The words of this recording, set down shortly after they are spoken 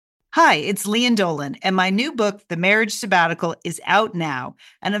Hi, it's Lian Dolan, and my new book, The Marriage Sabbatical, is out now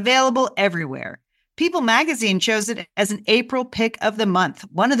and available everywhere. People magazine chose it as an April pick of the month,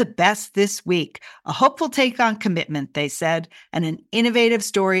 one of the best this week. A hopeful take on commitment, they said, and an innovative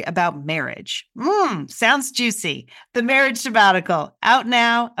story about marriage. Sounds juicy. The Marriage Sabbatical, out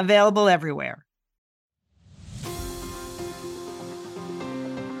now, available everywhere.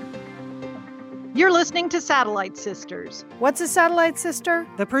 You're listening to Satellite Sisters. What's a satellite sister?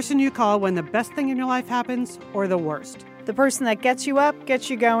 The person you call when the best thing in your life happens or the worst. The person that gets you up, gets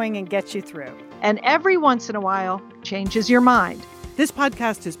you going, and gets you through. And every once in a while, changes your mind. This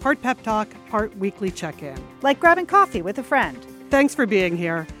podcast is part pep talk, part weekly check-in. Like grabbing coffee with a friend. Thanks for being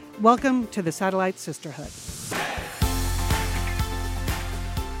here. Welcome to the Satellite Sisterhood.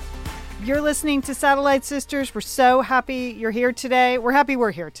 You're listening to Satellite Sisters. We're so happy you're here today. We're happy we're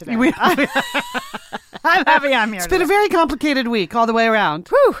here today. I'm happy I'm here It's today. been a very complicated week all the way around.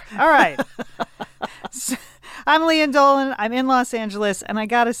 Whew. All right. I'm Lian Dolan. I'm in Los Angeles. And I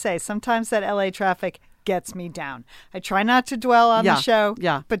got to say, sometimes that LA traffic gets me down. I try not to dwell on the show,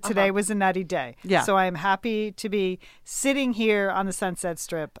 but today was a nutty day. So I'm happy to be sitting here on the Sunset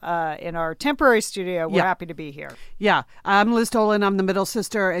Strip in our temporary studio. We're happy to be here. Yeah. I'm Liz Dolan. I'm the middle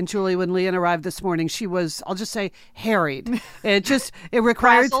sister. And Julie, when Lian arrived this morning, she was, I'll just say, harried. It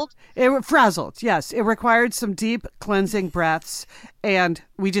required... Frazzled, yes. It required some deep cleansing breaths. And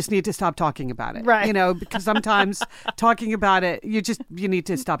we just need to stop talking about it. Right. You know, because sometimes talking about it, you need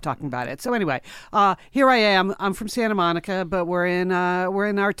to stop talking about it. So anyway, here I am. I'm from Santa Monica, but we're in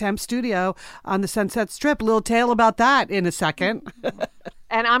our temp studio on the Sunset Strip. A little tale about that in a second.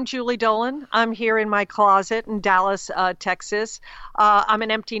 And I'm Julie Dolan. I'm here in my closet in Dallas, Texas. I'm an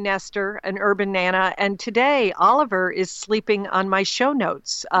empty nester, an urban nana. And today, Oliver is sleeping on my show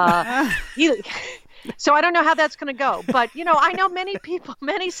notes. So I don't know how that's going to go. But, you know, I know many people,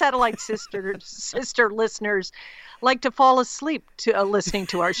 many Satellite sister listeners like to fall asleep to listening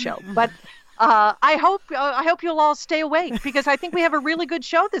to our show. But I hope you'll all stay awake because I think we have a really good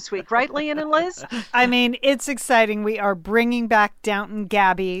show this week. Right, Lian and Liz? I mean, it's exciting. We are bringing back Downton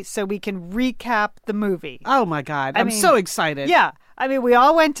Abbey so we can recap the movie. Oh, my God. I'm so excited. Yeah. I mean, we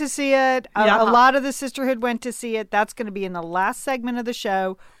all went to see it. A lot of the sisterhood went to see it. That's going to be in the last segment of the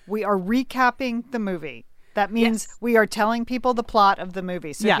show. We are recapping the movie. That means we are telling people the plot of the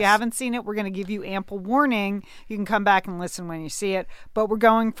movie. So if you haven't seen it, we're going to give you ample warning. You can come back and listen when you see it. But we're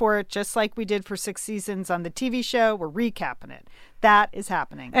going for it just like we did for 6 seasons on the TV show. We're recapping it. That is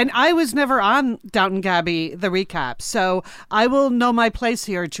happening. And I was never on Downton Abbey, the recap. So I will know my place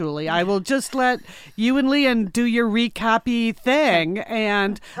here, Julie. I will just let you and Lian do your recap-y thing.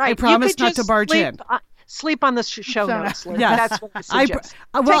 And I promise not to barge in. Sleep on the show notes, Liz. Yes. That's what I suggest.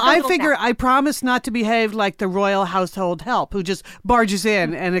 I figure I promise not to behave like the royal household help who just barges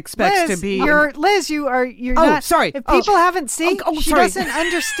in and expects to be. Liz, you're not. Sorry. If people haven't seen, she doesn't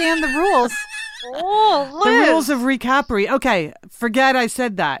understand the rules. Oh, Liz. The rules of recapery. Okay, forget I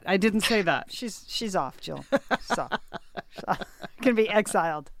said that. I didn't say that. She's off, Jill. She's off. Can be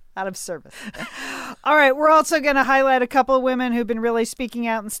exiled. Out of service. All right. We're also going to highlight a couple of women who've been really speaking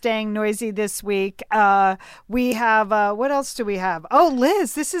out and staying noisy this week. We have, what else do we have? Oh,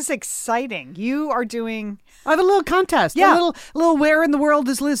 Liz, this is exciting. You are doing... I have a little contest. Yeah. A little where in the world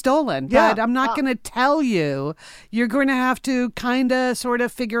is Liz Dolan? Yeah. But I'm not going to tell you. You're going to have to kind of sort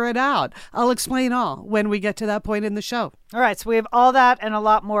of figure it out. I'll explain all when we get to that point in the show. All right. So we have all that and a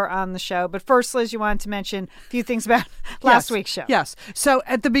lot more on the show. But first, Liz, you wanted to mention a few things about last week's show. Yes. So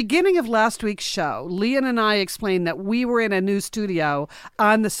at the beginning of last week's show, Lian and I explained that we were in a new studio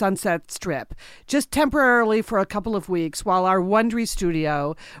on the Sunset Strip, just temporarily for a couple of weeks while our Wondery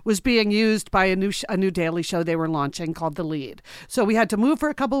studio was being used by a new daily show they were launching called The Lead. So we had to move for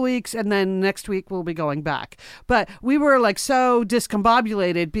a couple of weeks, and then next week we'll be going back. But we were like so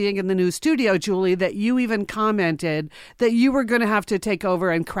discombobulated being in the new studio, Julie, that you even commented that you were going to have to take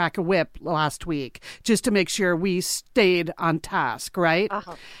over and crack a whip last week just to make sure we stayed on task, right?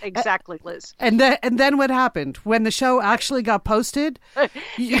 Exactly, Liz. And then what happened? When the show actually got posted?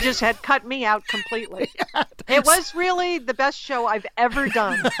 You just had cut me out completely. It was really the best show I've ever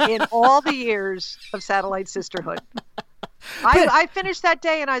done in all the years of Satellite Sisterhood. I finished that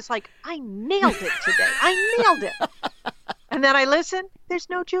day and I was like, I nailed it today. I nailed it. And then I listened. There's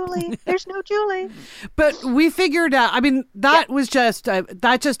no Julie. There's no Julie. But we figured out, I mean, that was just,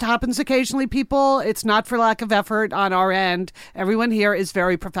 that just happens occasionally, people. It's not for lack of effort on our end. Everyone here is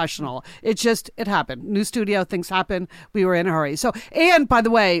very professional. It happened. New studio, things happen. We were in a hurry. So, and by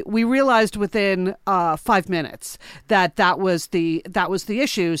the way, we realized within 5 minutes that was the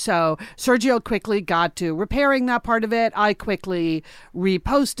issue. So Sergio quickly got to repairing that part of it. I quickly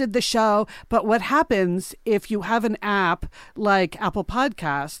reposted the show. But what happens if you have an app like Apple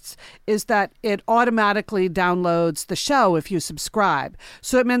Podcasts is that it automatically downloads the show if you subscribe.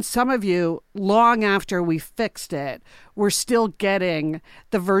 So it meant some of you, long after we fixed it, were still getting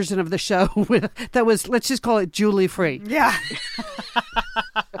the version of the show that was, let's just call it Julie free. Yeah.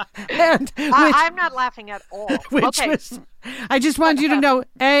 I'm not laughing at all. Okay. I just wanted you to know,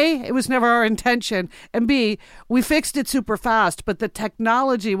 A, it was never our intention, and B, we fixed it super fast. But the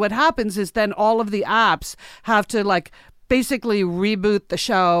technology, what happens is then all of the apps have to basically reboot the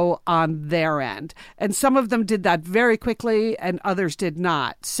show on their end. And some of them did that very quickly and others did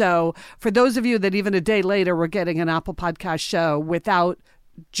not. So for those of you that even a day later were getting an Apple Podcast show without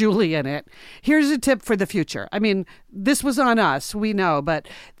Julie in it, here's a tip for the future. I mean, this was on us, we know, but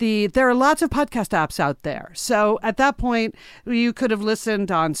there are lots of podcast apps out there. So at that point, you could have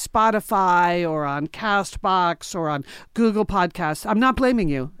listened on Spotify or on Castbox or on Google Podcasts. I'm not blaming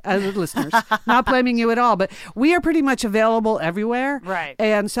you, listeners, not blaming you at all, but we are pretty much available everywhere. Right.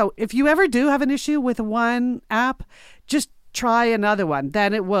 And so if you ever do have an issue with one app, just try another one.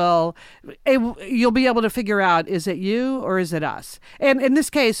 Then you'll be able to figure out, is it you or is it us? And in this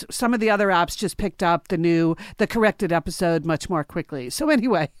case, some of the other apps just picked up the corrected episode much more quickly. So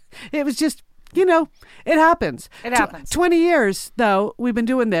anyway, it was just, it happens. It happens. 20 years, though, we've been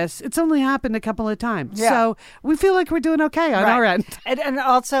doing this. It's only happened a couple of times. Yeah. So we feel like we're doing okay on our end. And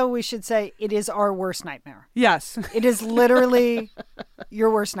also, we should say, it is our worst nightmare. Yes. It is literally your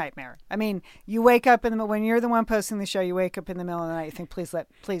worst nightmare. I mean, you wake up when you're the one posting the show, you wake up in the middle of the night, you think, please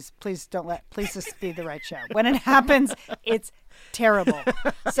this be the right show. When it happens, it's terrible.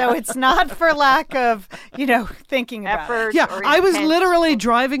 So it's not for lack of, thinking about effort. it. Yeah, I was literally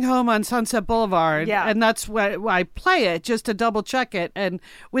driving home on Sunset Boulevard, Yeah. and that's why I play it just to double check it. And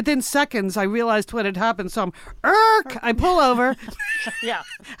within seconds, I realized what had happened. So I pull over. Yeah.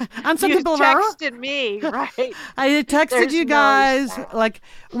 On Sunset Boulevard. You texted me, right? I texted There's you no guys. sound.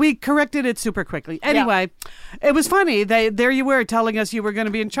 We corrected it super quickly. Anyway, It was funny. There you were telling us you were going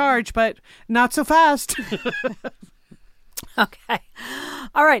to be in charge, but not so fast. Okay.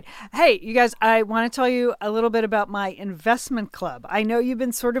 All right. Hey, you guys, I want to tell you a little bit about my investment club. I know you've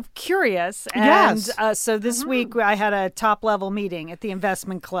been sort of curious. And Yes. So this week I had a top level meeting at the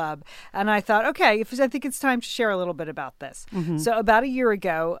investment club. And I thought, okay, I think it's time to share a little bit about this. So about a year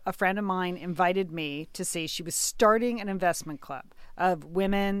ago, a friend of mine invited me to see, she was starting an investment club of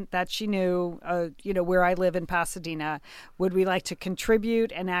women that she knew, where I live in Pasadena. Would we like to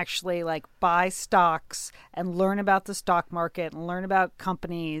contribute and actually buy stocks and learn about the stock market and learn about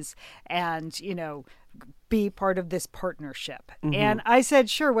companies and, be part of this partnership? And I said,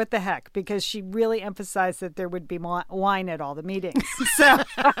 sure, what the heck? Because she really emphasized that there would be wine at all the meetings. So...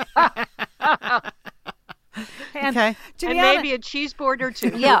 And, okay. And maybe a cheese board or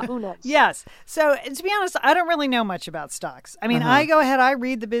two. Yeah. Who knows? Yes. So to be honest, I don't really know much about stocks. I mean, I go ahead, I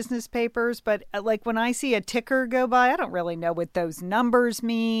read the business papers, but when I see a ticker go by, I don't really know what those numbers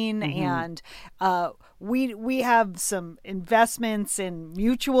mean. And we have some investments in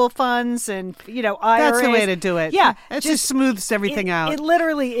mutual funds and, IRAs. That's the way to do it. Yeah. It just smooths everything out. It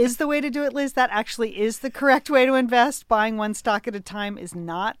literally is the way to do it, Liz. That actually is the correct way to invest. Buying one stock at a time is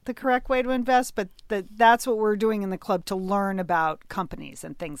not the correct way to invest, but that's what we're doing in the club to learn about companies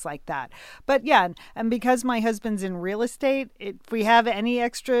and things like that. But yeah, and because my husband's in real estate, if we have any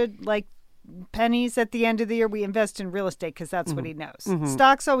extra pennies at the end of the year, we invest in real estate because that's what he knows.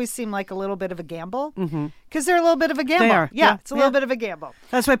 Stocks always seem like a little bit of a gamble because they're a little bit of a gamble. They are. Yeah, it's a little bit of a gamble.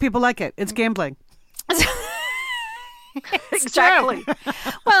 That's why people like it. It's gambling. Exactly.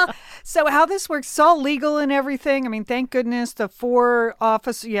 Well, so how this works, it's all legal and everything. I mean, thank goodness you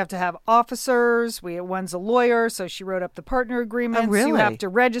have to have officers. One's a lawyer, so she wrote up the partner agreements. Oh, really? You have to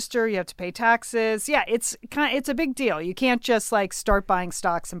register. You have to pay taxes. Yeah, it's a big deal. You can't just start buying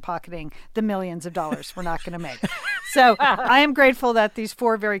stocks and pocketing the millions of dollars we're not going to make. So I am grateful that these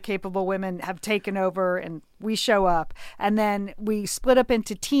 4 very capable women have taken over and we show up. And then we split up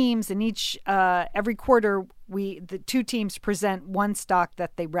into teams, and every quarter the 2 teams present one stock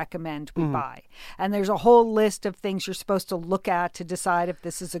that they recommend we buy. And there's a whole list of things you're supposed to look at to decide if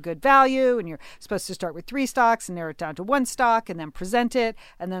this is a good value. And you're supposed to start with 3 stocks and narrow it down to 1 stock and then present it.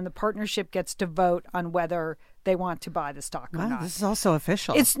 And then the partnership gets to vote on whether they want to buy the stock or Wow, not. this is also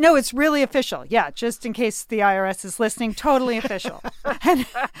official. It's really official. Yeah, just in case the IRS is listening, totally official.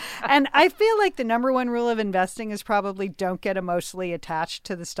 and I feel like the number one rule of investing is probably don't get emotionally attached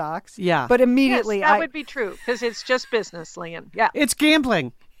to the stocks. Yeah. But immediately Yes, that would be true because it's just business, Lian. Yeah. It's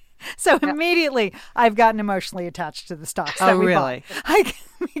gambling. So immediately I've gotten emotionally attached to the stocks that we really? bought.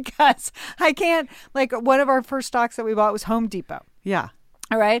 Because I can't, like, one of our first stocks that we bought was Home Depot. Yeah.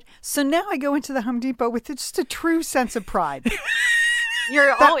 All right. So now I go into the Home Depot with just a true sense of pride. You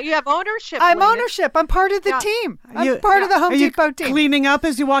have ownership. I'm Lian. ownership. I'm part of the Yeah. team. I'm part of the Home Are you Depot team. cleaning up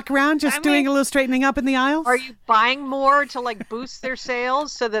as you walk around, just I doing mean- a little straightening up in the aisles? Are you buying more to like boost their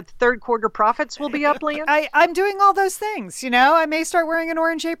sales so that third quarter profits will be up, Lian? I'm doing all those things, I may start wearing an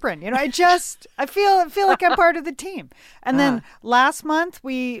orange apron. I feel like I'm part of the team. And then last month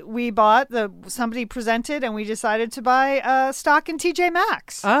we bought somebody presented and we decided to buy stock in TJ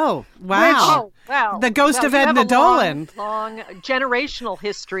Maxx. Oh, wow. Oh, wow. The ghost of you have Edna a Dolan. Long generational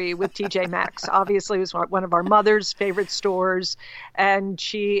history with TJ Maxx. Obviously, it was one of our mother's favorite stores, and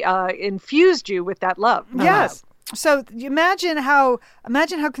she infused you with that love. Yes. So you imagine how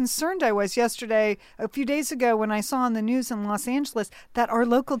concerned I was yesterday, a few days ago, when I saw on the news in Los Angeles that our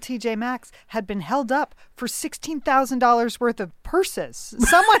local TJ Maxx had been held up for $16,000 worth of purses.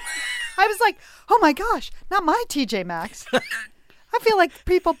 I was like, oh my gosh, not my TJ Maxx. I feel like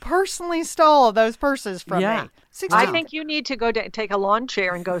people personally stole those purses from Yeah. me. I think you need to go take a lawn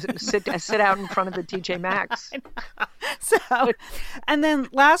chair and go sit out in front of the TJ Maxx. So, and then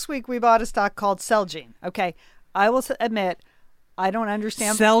last week we bought a stock called Celgene. Okay, I will admit I don't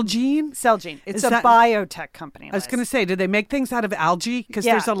understand Celgene? Celgene. It's Is a that- biotech company. I was going to say, do they make things out of algae? Because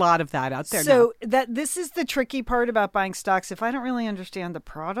Yeah. there's a lot of that out there now. So this is the tricky part about buying stocks. If I don't really understand the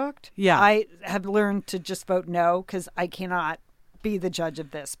product, Yeah. I have learned to just vote no because I cannot be the judge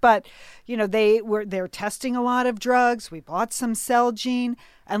of this. But they're testing a lot of drugs. We bought some Celgene,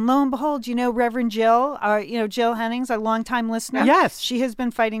 and lo and behold, Reverend Jill, Jill Hennings, a longtime listener. Yes. She has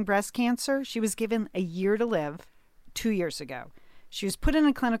been fighting breast cancer. She was given a year to live 2 years ago. She was put in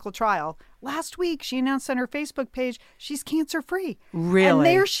a clinical trial. Last week, she announced on her Facebook page she's cancer-free. Really? And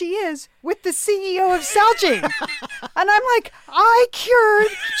there she is with the CEO of Celgene. And I'm like, I cured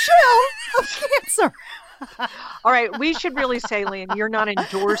Jill of cancer. All right, we should really say, Lian, you're not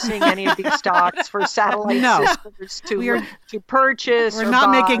endorsing any of these stocks for satellite No. sisters to purchase. We're or not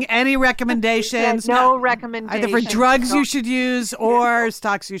buy. making any recommendations. No recommendations. Either for drugs you should use or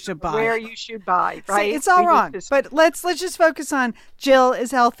stocks you should buy. Where you should buy, right? See, it's all We wrong. just- But let's just focus on Jill is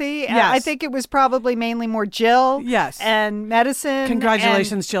healthy. Yes. I think it was probably mainly more Jill. Yes. And medicine.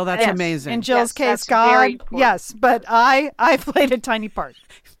 Congratulations, Jill. That's Yes. amazing. In Jill's Yes, case, that's God. very important. Yes, but I played a tiny part.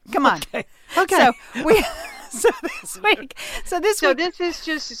 Come on. Okay. So this week. So this is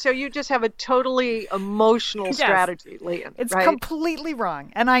just you just have a totally emotional strategy, Lian. It's right? completely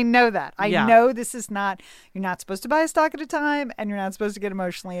wrong. And I know that. I Yeah. know this is not, you're not supposed to buy a stock at a time and you're not supposed to get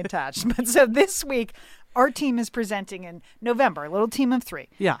emotionally attached. But so this week, our team is presenting in November, a little team of 3.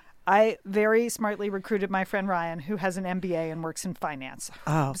 Yeah. I very smartly recruited my friend Ryan, who has an MBA and works in finance.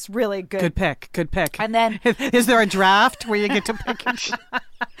 Oh. It's really good. Good pick. Good pick. And then Is there a draft where you get to pick?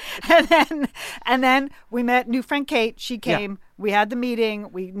 and then we met new friend Kate. She came. We had the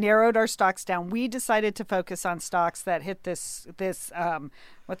meeting. We narrowed our stocks down. We decided to focus on stocks that hit this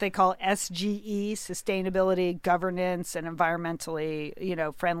what they call SGE, sustainability, governance, and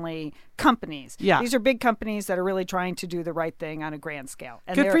environmentally friendly companies. Yeah. These are big companies that are really trying to do the right thing on a grand scale.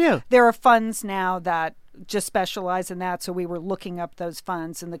 And Good for you. There are funds now that just specialize in that. So we were looking up those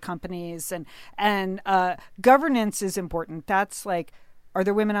funds and the companies, and governance is important. That's like, are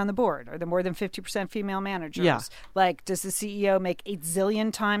there women on the board? Are there more than 50% female managers? Yeah. Like, does the CEO make 8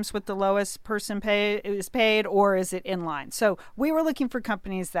 zillion times what the lowest person is paid, or is it in line? So we were looking for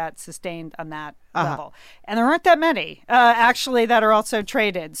companies that sustained on that level. And there aren't that many, actually, that are also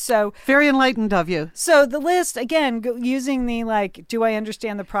traded. So Very enlightened of you. so the list, again, using the do I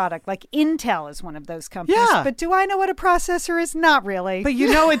understand the product? Like Intel is one of those companies. Yeah. But do I know what a processor is? Not really. But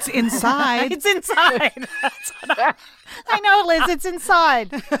you know it's inside. It's inside. That's what I know, Liz. It's inside.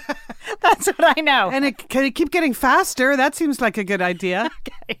 That's what I know. And can it keep getting faster? That seems like a good idea.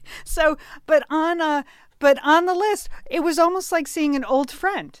 So, but on the list, it was almost like seeing an old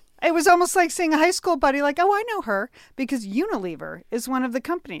friend. It was almost like seeing a high school buddy, like, oh, I know her, because Unilever is one of the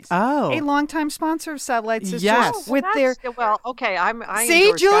companies. Oh. A longtime sponsor of Satellite Sisters. Yes. With their okay, I see,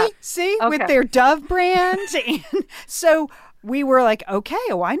 endorse Julie, that. see, Okay. with their Dove brand. And so we were like, okay,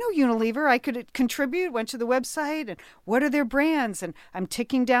 I know Unilever. I could contribute. Went to the website and what are their brands? And I'm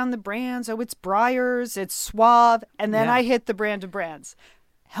ticking down the brands. Oh, it's Breyers, it's Suave, and then Yeah. I hit the brand of brands,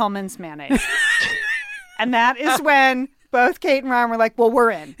 Hellman's mayonnaise. And that is when both Kate and Ryan were like, well,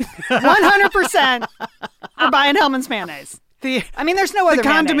 we're in. 100%. We're buying Hellman's mayonnaise. I mean, there's no other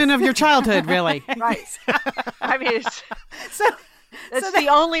condiment mayonnaise. of your childhood, really. Right. I mean, So it's the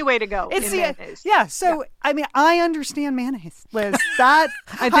only way to go. It's mayonnaise. I mean, I understand mayonnaise, Liz. That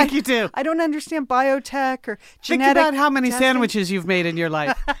I think you do. I don't understand biotech or Think genetic about how many testing. sandwiches you've made in your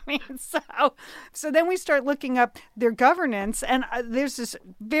life. I mean, so then we start looking up their governance, and there's this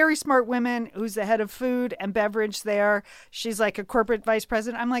very smart woman who's the head of food and beverage there. She's like a corporate vice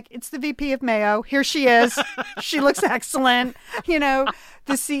president. I'm like, it's the VP of Mayo. Here she is. She looks excellent. You know,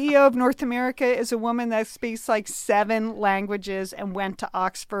 the CEO of North America is a woman that speaks like 7 languages and went to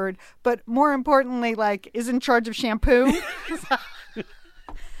Oxford, but more importantly, like, is in charge of shampoo.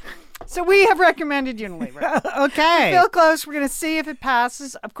 So we have recommended Unilever. Okay. We feel close. We're going to see if it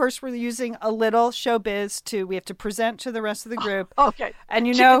passes. Of course, we're using a little showbiz we have to present to the rest of the group. Okay. And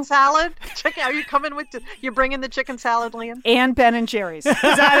chicken salad? Are you coming with, you're bringing the chicken salad, Lian? And Ben & Jerry's.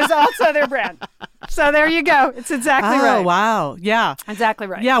 That is also their brand. So there you go. It's exactly right. Oh, wow. Yeah. Exactly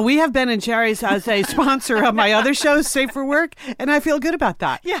right. Yeah, we have Ben & Jerry's as a sponsor of my other show, Safe for Work, and I feel good about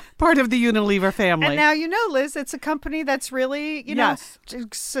that. Yeah. Part of the Unilever family. And now, Liz, it's a company that's really, Yes.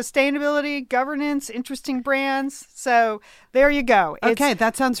 sustainability, governance, interesting brands. So there you go. Okay,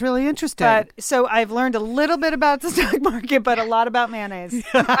 that sounds really interesting. But so I've learned a little bit about the stock market, but a lot about mayonnaise.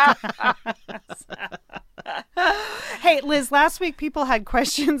 Hey, Liz, last week people had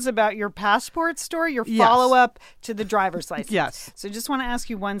questions about your passport story, your follow-up to the driver's license. Yes. So just want to ask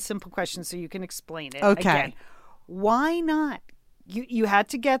you one simple question so you can explain it. Okay. Again. Why not? You had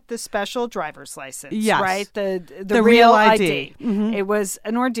to get the special driver's license, yes. right? The real ID. Mm-hmm. It was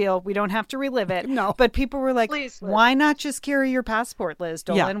an ordeal. We don't have to relive it. No. But people were like, Please, Liz. why not just carry your passport, Liz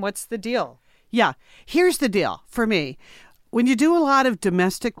Dolan? Yeah. What's the deal? Yeah. Here's the deal for me. When you do a lot of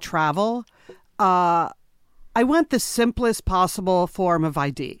domestic travel, I want the simplest possible form of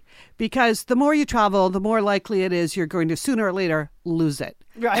ID, because the more you travel, the more likely it is you're going to sooner or later lose it.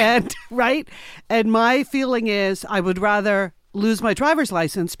 Right. And my feeling is I would rather lose my driver's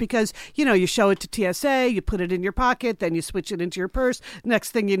license because, you show it to TSA, you put it in your pocket, then you switch it into your purse.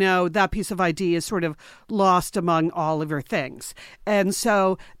 Next thing you know, that piece of ID is sort of lost among all of your things. And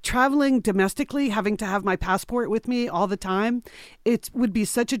so traveling domestically, having to have my passport with me all the time, it would be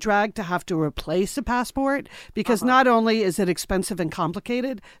such a drag to have to replace a passport because not only is it expensive and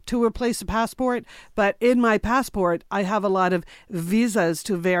complicated to replace a passport, but in my passport, I have a lot of visas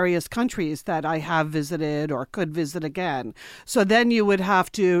to various countries that I have visited or could visit again. So then you would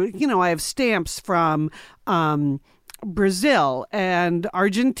have to, I have stamps from Brazil and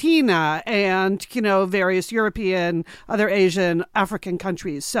Argentina and, various European, other Asian, African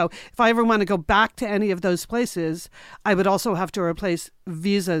countries. So if I ever want to go back to any of those places, I would also have to replace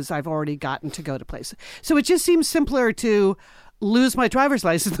visas I've already gotten to go to places. So it just seems simpler to lose my driver's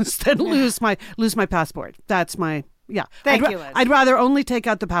license than lose my passport. That's my, yeah. Thank you, Liz. I'd rather only take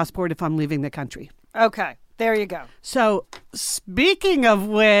out the passport if I'm leaving the country. Okay. There you go. So speaking of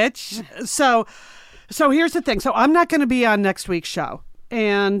which, so here's the thing. So I'm not going to be on next week's show,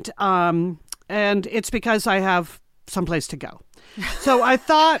 and it's because I have someplace to go. So I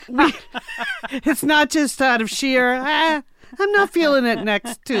thought it's not just out of sheer, I'm not feeling it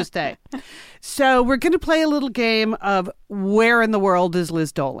next Tuesday. So we're going to play a little game of where in the world is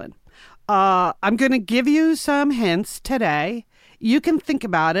Liz Dolan. I'm going to give you some hints today. You can think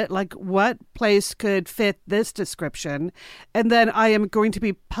about it, like what place could fit this description. And then I am going to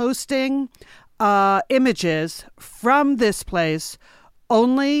be posting images from this place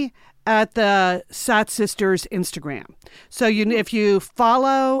only at the Sat Sisters Instagram. So if you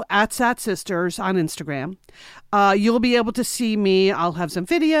follow at Sat Sisters on Instagram, you'll be able to see me. I'll have some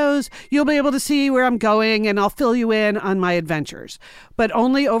videos. You'll be able to see where I'm going, and I'll fill you in on my adventures. But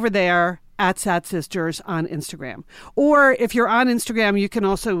only over there at Sat Sisters on Instagram. Or if you're on Instagram, you can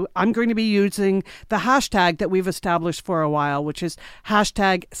also, I'm going to be using the hashtag that we've established for a while, which is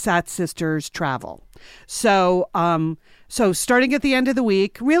hashtag SatSistersTravel. So starting at the end of the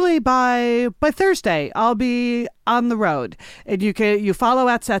week, really by Thursday, I'll be on the road. And you follow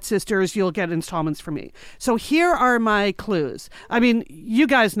at Sat Sisters, you'll get installments from me. So here are my clues. I mean, you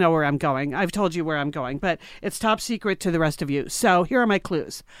guys know where I'm going. I've told you where I'm going, but it's top secret to the rest of you. So here are my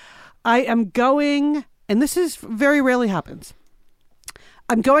clues. I am going, and this is very rarely happens,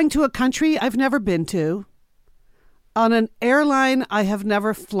 I'm going to a country I've never been to, on an airline I have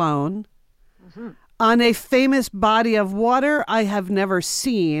never flown, on a famous body of water I have never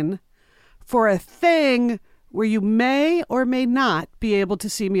seen, for a thing where you may or may not be able to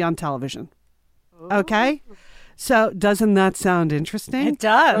see me on television. Okay? So doesn't that sound interesting? It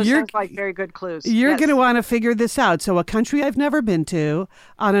does. Those sounds like very good clues. You're Yes. going to want to figure this out. So a country I've never been to,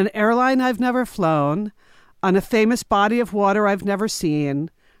 on an airline I've never flown, on a famous body of water I've never seen,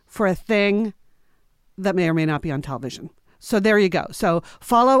 for a thing that may or may not be on television. So there you go. So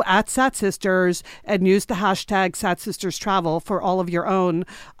follow @SatSisters and use the hashtag #SatSistersTravel for all of your own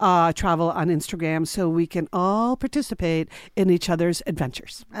travel on Instagram so we can all participate in each other's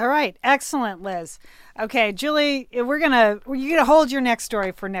adventures. All right. Excellent, Liz. Okay, Julie, you're gonna hold your next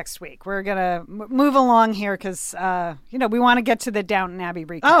story for next week. We're gonna move along here because we want to get to the Downton Abbey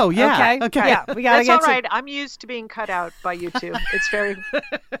recap. Oh yeah, okay. Yeah, we gotta That's get all right. I'm used to being cut out by you two. It's very.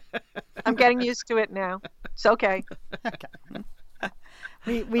 I'm getting used to it now. It's okay.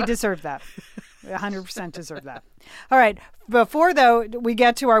 We deserve that. 100% deserve that. All right. Before, though, we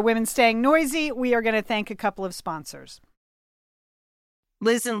get to our Women Staying Noisy, we are going to thank a couple of sponsors.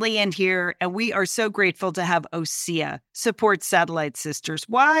 Liz and Leanne here, and we are so grateful to have OSEA support Satellite Sisters.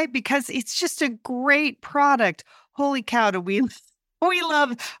 Why? Because it's just a great product. Holy cow, do we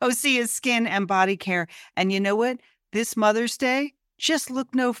love OSEA's skin and body care. And you know what? This Mother's Day, just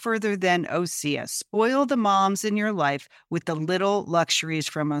look no further than OSEA. Spoil the moms in your life with the little luxuries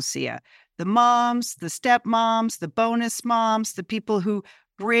from OSEA. The moms, the stepmoms, the bonus moms, the people who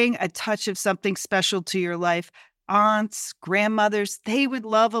bring a touch of something special to your life. Aunts, grandmothers, they would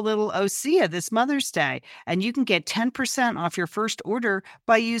love a little OSEA this Mother's Day. And you can get 10% off your first order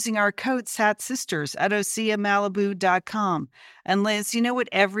by using our code SATSisters at OSEAMalibu.com. And Liz, you know what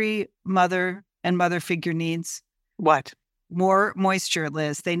every mother and mother figure needs? What? More moisture,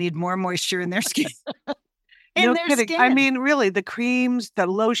 Liz. They need more moisture in their skin. No kidding. I mean, really, the creams, the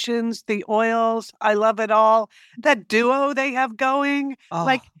lotions, the oils, I love it all. That duo they have going,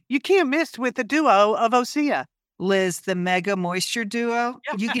 like you can't miss with the duo of OSEA. Liz, the Mega Moisture Duo.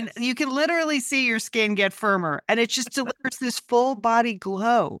 Yes. You can literally see your skin get firmer, and it just delivers this full body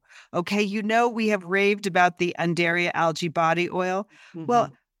glow. Okay, we have raved about the Undaria Algae Body Oil. Mm-hmm.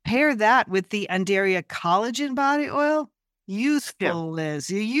 Well, pair that with the Undaria Collagen Body Oil. Youthful, Liz.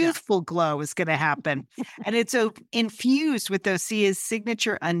 Your youthful glow is going to happen. And it's infused with OSEA's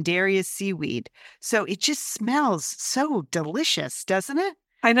signature Undaria seaweed. So it just smells so delicious, doesn't it?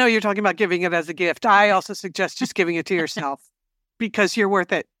 I know you're talking about giving it as a gift. I also suggest just giving it to yourself because you're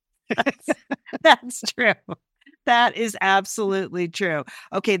worth it. That's true. That is absolutely true.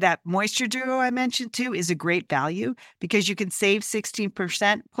 Okay, that Moisture Duo I mentioned too is a great value because you can save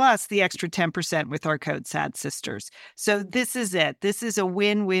 16% plus the extra 10% with our code SADSisters. So this is it. This is a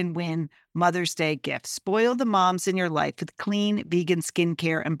win-win-win Mother's Day gift. Spoil the moms in your life with clean vegan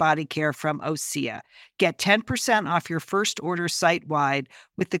skincare and body care from OSEA. Get 10% off your first order site-wide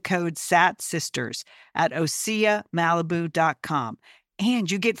with the code SATSisters at OSEAMalibu.com.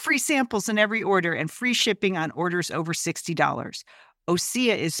 And you get free samples in every order and free shipping on orders over $60.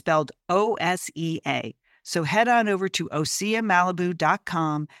 OSEA is spelled OSEA. So head on over to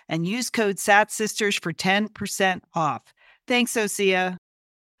OSEAMalibu.com and use code SATSisters for 10% off. Thanks, OSEA.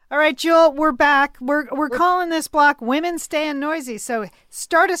 All right, Jewel, we're back. We're calling this block Women Staying Noisy. So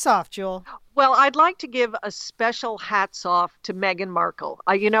start us off, Jewel. Well, I'd like to give a special hats off to Meghan Markle.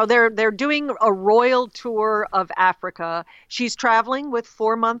 They're doing a royal tour of Africa. She's traveling with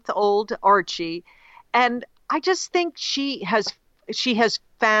 4-month-old Archie, and I just think she has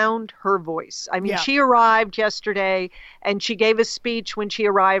found her voice. I mean, She arrived yesterday, and she gave a speech when she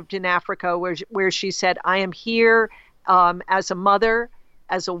arrived in Africa where she said, "I am here as a mother,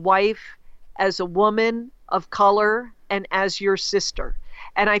 as a wife, as a woman of color, and as your sister."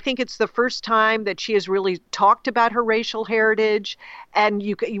 And I think it's the first time that she has really talked about her racial heritage. And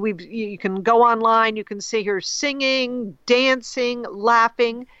you can go online, you can see her singing, dancing,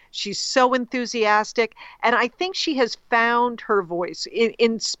 laughing. She's so enthusiastic. And I think she has found her voice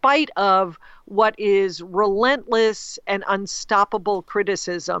in spite of what is relentless and unstoppable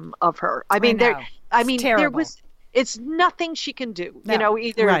criticism of her. It's nothing she can do. No.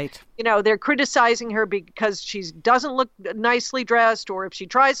 They're criticizing her because she doesn't look nicely dressed, or if she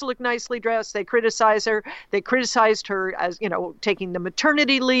tries to look nicely dressed, they criticize her. They criticized her as, taking the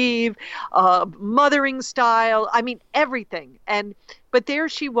maternity leave, mothering style. I mean, everything. But there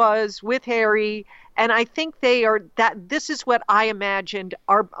she was with Harry. And I think this is what I imagined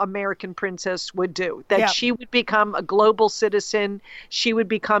our American princess would do, that she would become a global citizen. She would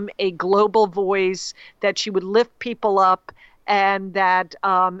become a global voice, that she would lift people up. And that's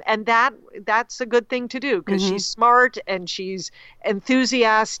a good thing to do because she's smart and she's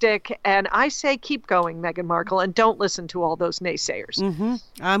enthusiastic. And I say, keep going, Meghan Markle, and don't listen to all those naysayers. Mm-hmm.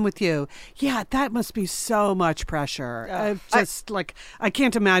 I'm with you. Yeah, that must be so much pressure. I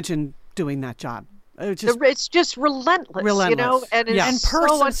can't imagine doing that job. It's just relentless, you know, and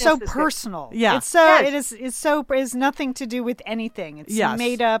it's so personal. Yeah, it's nothing to do with anything. It's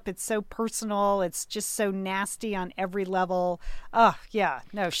made up. It's so personal. It's just so nasty on every level. Oh yeah,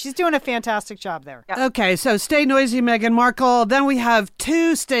 no, she's doing a fantastic job there. Yeah. Okay, so stay noisy, Meghan Markle. Then we have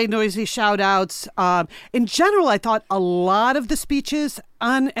 2 stay noisy shout outs. In general, I thought a lot of the speeches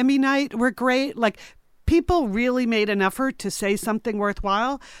on Emmy night were great. Like, people really made an effort to say something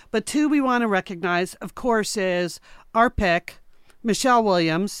worthwhile. But 2 we want to recognize, of course, is our pick, Michelle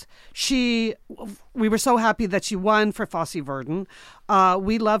Williams. We were so happy that she won for Fosse Verdon.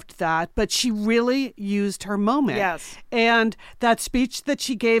 We loved that, but she really used her moment. Yes. And that speech that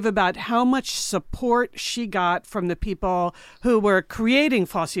she gave about how much support she got from the people who were creating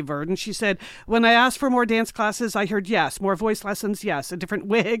Fosse Verdon. She said, when I asked for more dance classes, I heard yes. More voice lessons, yes. A different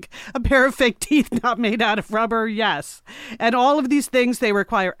wig, a pair of fake teeth not made out of rubber, yes. And all of these things, they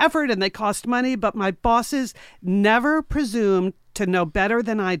require effort and they cost money, but my bosses never presumed to know better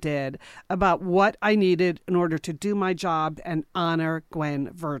than I did about what I needed in order to do my job and honor Gwen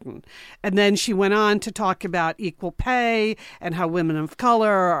Verdon. And then she went on to talk about equal pay and how women of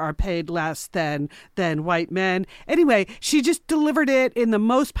color are paid less than white men. Anyway, she just delivered it in the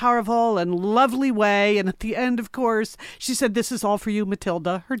most powerful and lovely way. And at the end, of course, she said, this is all for you,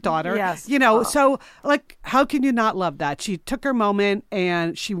 Matilda, her daughter. Yes. You know, so like, how can you not love that? She took her moment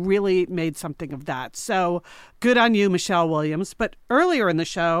and she really made something of that. So good on you, Michelle Williams. But earlier in the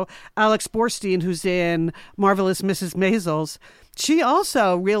show, Alex Borstein, who's in Marvelous Mrs. Maisels, she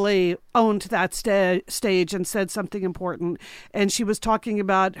also really owned that stage and said something important. And she was talking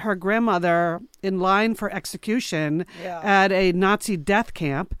about her grandmother in line for execution at a Nazi death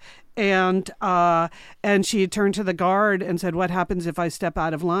camp. And she turned to the guard and said, what happens if I step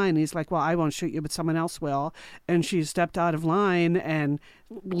out of line? He's like, well, I won't shoot you, but someone else will. And she stepped out of line and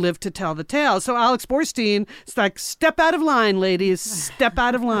lived to tell the tale. So Alex Borstein is like, step out of line, ladies, step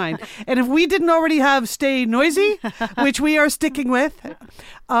out of line. And if we didn't already have stay noisy, which we are sticking with,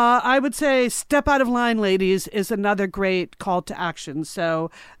 I would say step out of line, ladies, is another great call to action.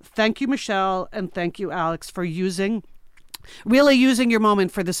 So thank you, Michelle, and thank you, Alex, for really using your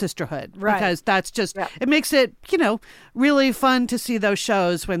moment for the sisterhood. Right. Because that's just, it makes it, you know, really fun to see those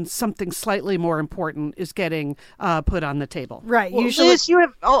shows when something slightly more important is getting put on the table. Right. Well, usually, Liz, you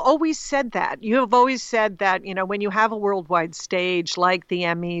have always said that. You have always said that, you know, when you have a worldwide stage like the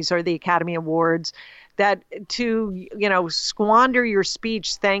Emmys or the Academy Awards, that to, you know, squander your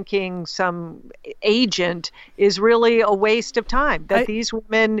speech thanking some agent is really a waste of time. That these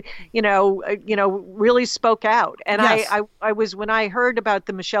women, you know, really spoke out. And yes. I was, when I heard about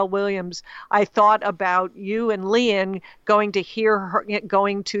the Michelle Williams, I thought about you and Lian going to hear her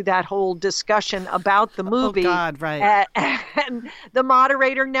going to that whole discussion about the movie. Oh God, right. And the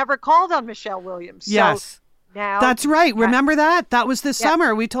moderator never called on Michelle Williams. Yes. So, now, that's right. Remember that? That was this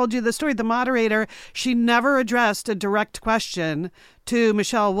summer. We told you the story. The moderator, she never addressed a direct question to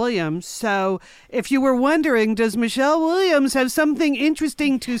Michelle Williams. So if you were wondering, does Michelle Williams have something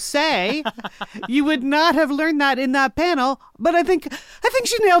interesting to say? You would not have learned that in that panel. But I think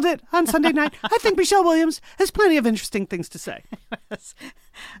she nailed it on Sunday night. I think Michelle Williams has plenty of interesting things to say. It's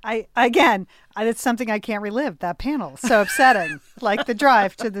something I can't relive, that panel. So upsetting, like the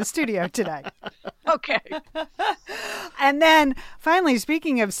drive to the studio today. Okay. And then finally,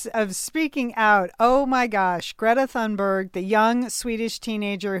 speaking of speaking out, oh my gosh, Greta Thunberg, the young Swedish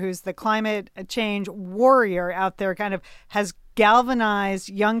teenager who's the climate change warrior out there, kind of has galvanized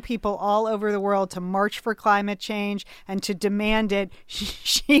young people all over the world to march for climate change and to demand it.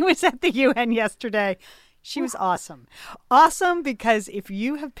 She was at the UN yesterday. She was awesome. Awesome because if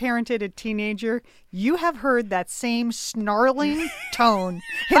you have parented a teenager, you have heard that same snarling tone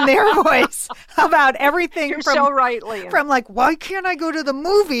in their voice about everything. You're so right, Lian. From like, why can't I go to the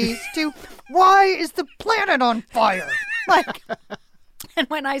movies to why is the planet on fire? Like, and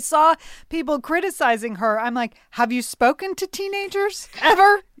when I saw people criticizing her, I'm like, have you spoken to teenagers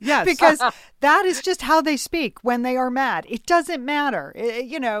ever? Yes. Because that is just how they speak when they are mad. It doesn't matter.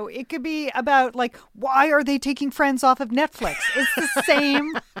 It could be about like, why are they taking Friends off of Netflix? It's the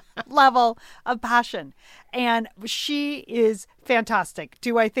same level of passion. And she is fantastic.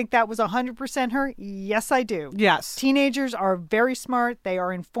 Do I think that was 100% her? Yes, I do. Yes. Teenagers are very smart. They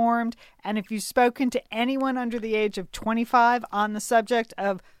are informed. And if you've spoken to anyone under the age of 25 on the subject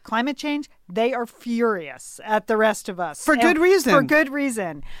of climate change, they are furious at the rest of us. For good reason. For good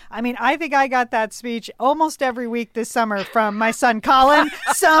reason. I mean, I think I got that speech almost every week this summer from my son Colin.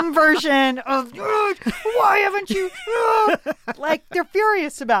 Some version of, why haven't you? Like, they're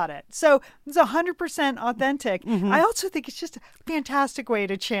furious about it. So it's 100% authentic. Mm-hmm. I also think it's just a fantastic way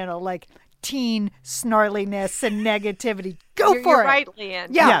to channel, like, teen snarliness and negativity. Go for you're it. Right, Leanne.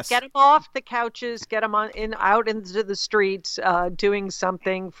 Yeah. Yes. Get them off the couches. Get them out into the streets, doing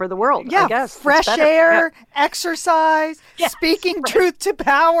something for the world. Yeah, I guess fresh air, exercise, speaking truth to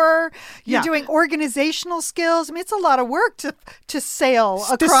power. You're doing organizational skills. I mean, it's a lot of work to sail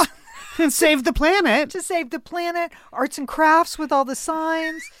across. And save the planet. To save the planet. Arts and crafts with all the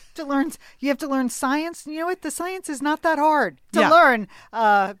signs. You have to learn science. You know what? The science is not that hard to learn,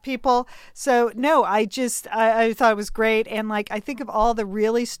 people. So no, I thought it was great. And like, I think of all the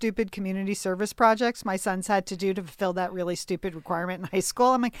really stupid community service projects my sons had to do to fulfill that really stupid requirement in high school.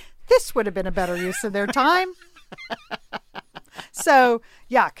 I'm like, this would have been a better use of their time. So,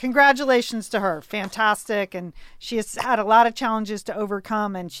 yeah, congratulations to her. Fantastic. And she has had a lot of challenges to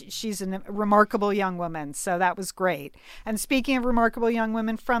overcome, and she's a remarkable young woman. So that was great. And speaking of remarkable young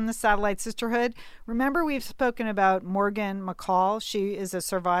women from the Satellite Sisterhood, remember we've spoken about Morgan McCall. She is a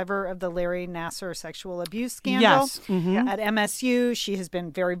survivor of the Larry Nassar sexual abuse scandal. Yes. Mm-hmm. At MSU. She has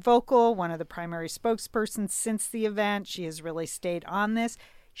been very vocal, one of the primary spokespersons since the event. She has really stayed on this.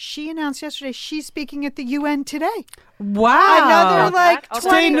 She announced yesterday she's speaking at the UN today. Wow. Another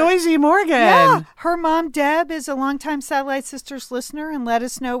Stay noisy, Morgan. Yeah. Her mom, Deb, is a longtime Satellite Sisters listener and let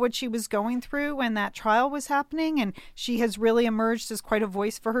us know what she was going through when that trial was happening. And she has really emerged as quite a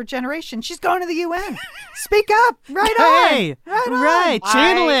voice for her generation. She's going to the UN. Speak up. Right on. Right.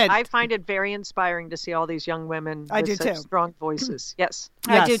 Channel it. I find it very inspiring to see all these young women with such strong voices. Yes.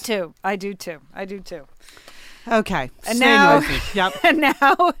 I do too. Okay. And now, and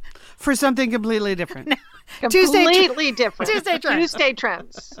now, for something completely different. Completely different. Tuesday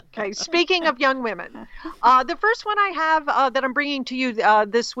trends. Okay. Speaking of young women, the first one I have that I'm bringing to you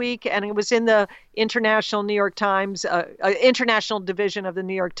this week, and it was in the International New York Times, International Division of the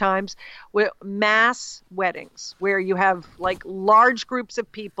New York Times, with mass weddings, where you have like large groups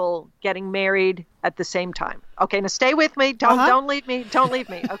of people getting married at the same time. Okay, now stay with me. Don't leave me. Don't leave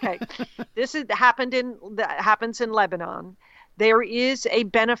me. Okay, this happens in Lebanon. There is a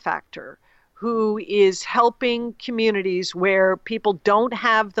benefactor who is helping communities where people don't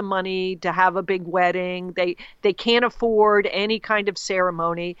have the money to have a big wedding. They can't afford any kind of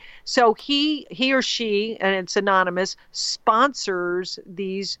ceremony. So he or she, and it's anonymous, sponsors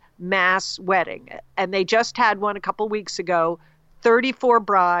these mass wedding. And they just had one a couple weeks ago. 34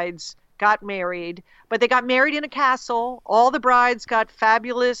 brides got married, but they got married in a castle. All the brides got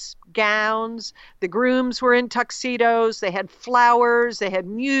fabulous gowns. The grooms were in tuxedos. They had flowers. They had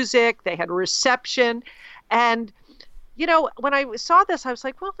music. They had a reception. And, you know, when I saw this, I was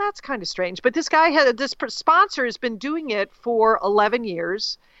like, well, that's kind of strange. But this sponsor has been doing it for 11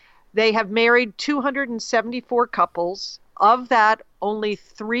 years. They have married 274 couples. Of that, only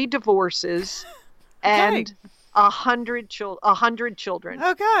 3 divorces. And 100 children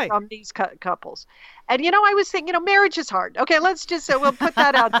from these couples. And, you know, I was thinking, marriage is hard. Okay, let's just, we'll put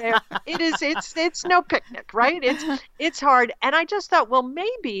that out there. It's no picnic, right? It's hard. And I just thought, well,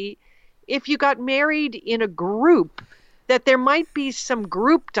 maybe if you got married in a group, that there might be some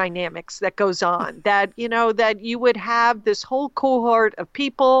group dynamics that goes on, that you would have this whole cohort of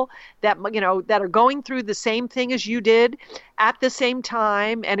people that, that are going through the same thing as you did at the same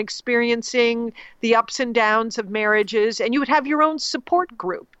time and experiencing the ups and downs of marriages. And you would have your own support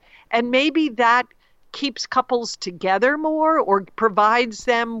group. And maybe that keeps couples together more, or provides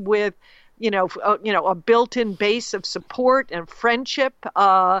them with, a built-in base of support and friendship.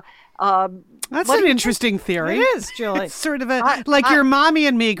 That's an interesting theory. It is, Julie. It's sort of your mommy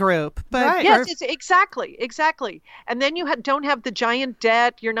and me group. But right. Yes, it's exactly. And then you don't have the giant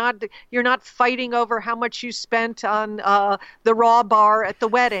debt. You're not fighting over how much you spent on the raw bar at the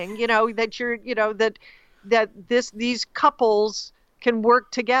wedding. These couples can work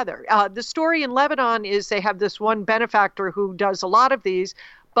together. The story in Lebanon is they have this one benefactor who does a lot of these,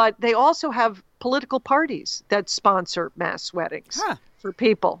 but they also have political parties that sponsor mass weddings. For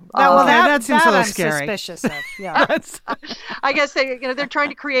people. That seems a little I'm scary. Suspicious of. Yeah. I guess they're trying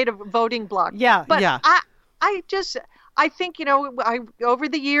to create a voting bloc. Yeah. But I think, over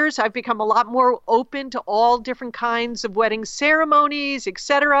the years, I've become a lot more open to all different kinds of wedding ceremonies,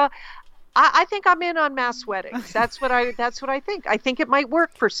 etc. I think I'm in on mass weddings. That's what I think. I think it might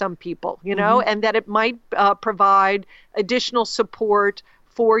work for some people, and that it might provide additional support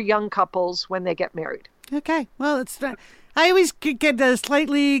for young couples when they get married. Okay. Well, I always get a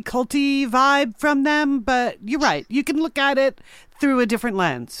slightly culty vibe from them, but you're right. You can look at it through a different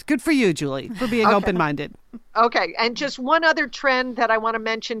lens. Good for you, Julie, for being open-minded. Okay. And just one other trend that I want to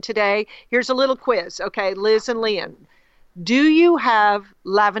mention today. Here's a little quiz. Okay, Liz and Leanne. Do you have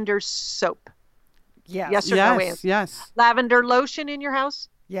lavender soap? Yes. Yes or no answer? Yes. Lavender lotion in your house?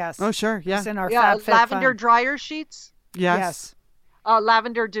 Yes. Oh, sure. Yeah. It's in our lavender dryer sheets. Yes.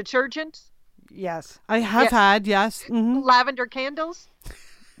 Lavender detergent. Yes. I have had, yes. Mm-hmm. Lavender candles.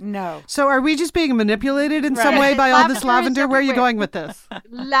 No. So are we just being manipulated in some way by all this lavender? Where are you going with this?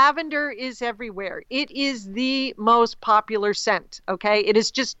 Lavender is everywhere. It is the most popular scent, okay? It has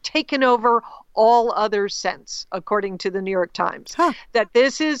just taken over all other scents, according to the New York Times. That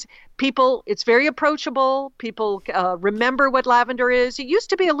this is people, it's very approachable. People remember what lavender is. It used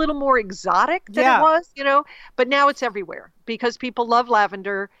to be a little more exotic than it was, but now it's everywhere because people love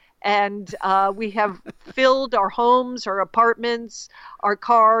lavender. And we have filled our homes, our apartments, our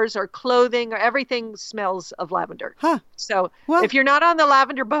cars, our clothing, everything smells of lavender. So if you're not on the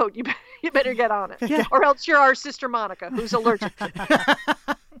lavender boat, you better get on it. Or else you're our sister Monica, who's allergic.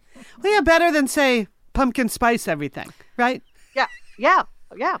 Well, yeah, better than, say, pumpkin spice everything, right? Yeah.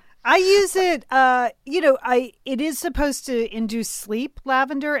 I use it, it is supposed to induce sleep,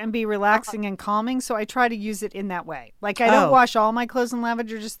 lavender, and be relaxing and calming. So I try to use it in that way. Like I don't wash all my clothes in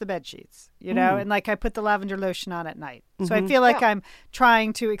lavender, just the bed sheets, and like I put the lavender lotion on at night. So I feel like I'm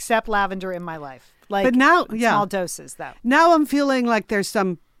trying to accept lavender in my life. Like, but now, small doses though. Now I'm feeling like there's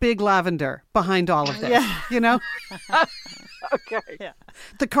some big lavender behind all of this, Okay. Yeah.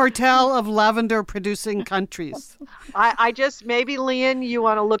 The cartel of lavender producing countries. I just, maybe, Lian, you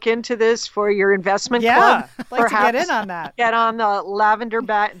want to look into this for your investment club? Yeah, like to get in on that. Get on the lavender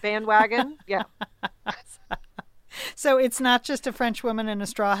bandwagon. Yeah. So it's not just a French woman in a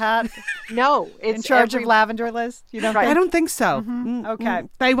straw hat? No. It's in charge of lavender, Liz? You don't think? I don't think so. Mm-hmm. Okay.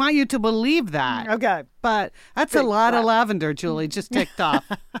 They want you to believe that. Okay. But that's a lot of lavender, Julie, just ticked off.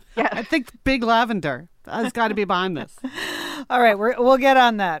 I think big lavender has got to be behind this. All right, we'll get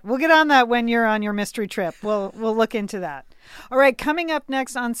on that. We'll get on that when you're on your mystery trip. We'll look into that. All right, coming up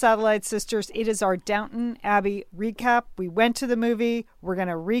next on Satellite Sisters, it is our Downton Abbey recap. We went to the movie. We're going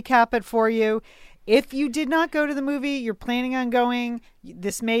to recap it for you. If you did not go to the movie, you're planning on going,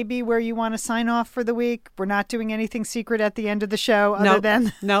 this may be where you want to sign off for the week. We're not doing anything secret at the end of the show other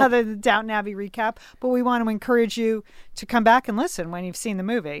than Downton Abbey recap. But we want to encourage you to come back and listen when you've seen the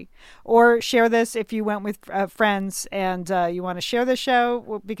movie. Or share this if you went with friends and you want to share the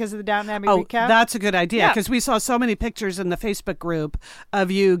show because of the Downton Abbey recap. That's a good idea because we saw so many pictures in the Facebook group of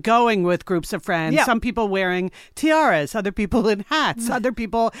you going with groups of friends. Yeah. Some people wearing tiaras, other people in hats, other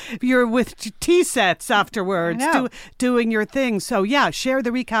people you're with tea sets afterwards doing your thing. So share the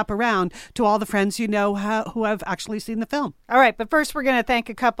recap around to all the friends you know who have actually seen the film. All right, but first we're going to thank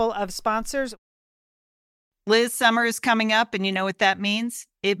a couple of sponsors. Liz, summer is coming up, and you know what that means?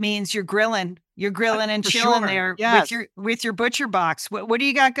 It means you're grilling. You're grilling and chilling there with your Butcher Box. What do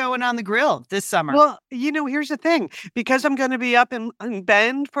you got going on the grill this summer? Well, here's the thing. Because I'm going to be up in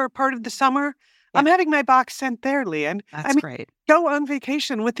Bend for part of the summer, I'm having my box sent there, Lian. That's great. Go on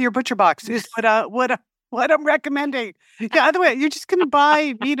vacation with your Butcher Box is what I'm recommending. Yeah, other way, you're just going to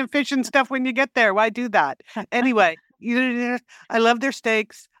buy meat and fish and stuff when you get there. Why do that? Anyway, I love their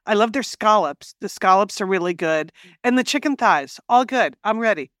steaks. I love their scallops. The scallops are really good. And the chicken thighs, all good. I'm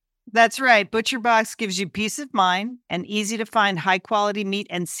ready. That's right. Butcher Box gives you peace of mind and easy to find high quality meat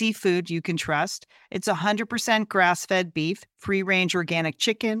and seafood you can trust. It's 100% grass-fed beef, free-range organic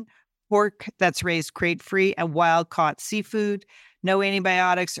chicken, pork that's raised crate-free, and wild-caught seafood. No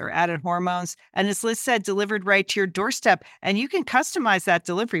antibiotics or added hormones. And as Liz said, delivered right to your doorstep. And you can customize that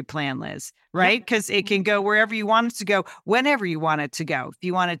delivery plan, Liz, right? Because it can go wherever you want it to go, whenever you want it to go. If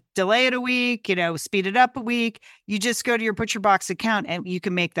you want to delay it a week, speed it up a week, you just go to your Butcher Box account and you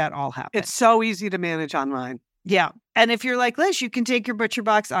can make that all happen. It's so easy to manage online. Yeah. And if you're like Liz, you can take your Butcher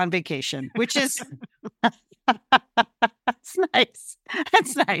Box on vacation, which is... That's nice.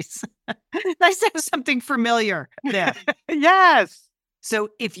 That's nice. Nice to have something familiar there. Yes. So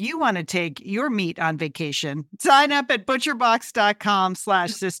if you want to take your meat on vacation, sign up at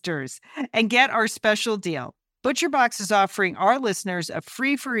butcherbox.com/sisters and get our special deal. ButcherBox is offering our listeners a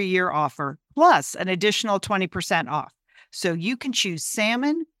free for a year offer plus an additional 20% off. So you can choose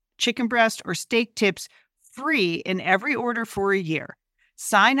salmon, chicken breast, or steak tips free in every order for a year.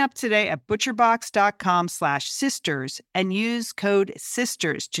 Sign up today at butcherbox.com/sisters and use code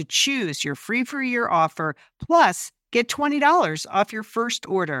SISTERS to choose your free for a year offer, plus get $20 off your first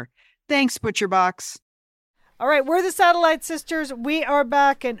order. Thanks, ButcherBox. All right, we're the Satellite Sisters. We are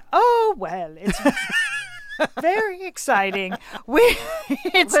back, and it's very exciting.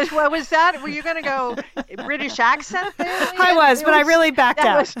 What was that? Were you going to go British accent there? I was, but I really backed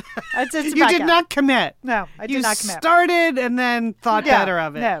out. You did not commit. No, I did not commit. You started and then thought better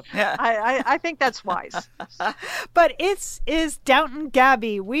of it. No. Yeah. I think that's wise. But it is Downton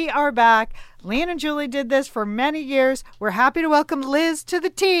Abbey. We are back. Leanne and Julie did this for many years. We're happy to welcome Liz to the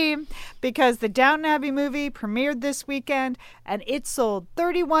team because the Downton Abbey movie premiered this weekend and it sold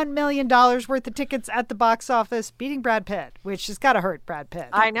 $31 million worth of tickets at the box office, beating Brad Pitt, which has got to hurt Brad Pitt.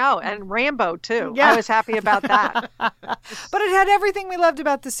 I know, and Rambo too. Yeah. I was happy about that. But it had everything we loved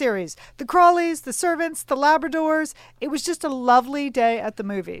about the series. The Crawleys, the servants, the Labradors. It was just a lovely day at the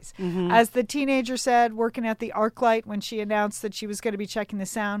movies. As the teenager said, working at the ArcLight when she announced that she was going to be checking the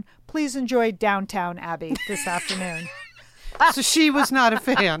sound, please enjoy Downtown Abbey this afternoon. So she was not a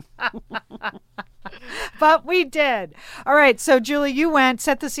fan. But we did. All right. So, Julie, you went.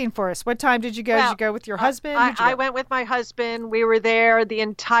 Set the scene for us. What time did you go? Did you go with your husband? I went with my husband. We were there. The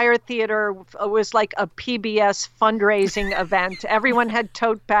entire theater was like a PBS fundraising event. Everyone had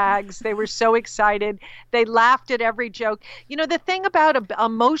tote bags. They were so excited. They laughed at every joke. You know, the thing about a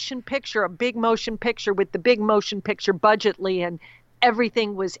motion picture, a big motion picture with the big motion picture budget, Leanne,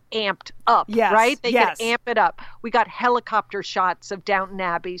 everything was amped up, right? They could amp it up. We got helicopter shots of Downton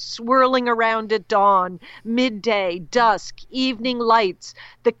Abbey swirling around at dawn, midday, dusk, evening lights,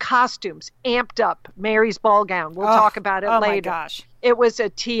 the costumes amped up. Mary's ball gown. We'll talk about it later. Oh, my gosh. It was a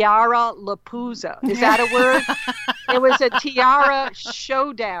tiara lapuzza. Is that a word? It was a tiara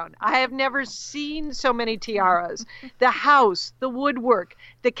showdown. I have never seen so many tiaras. The house, the woodwork,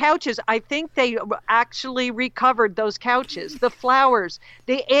 the couches. I think they actually recovered those couches. The flowers,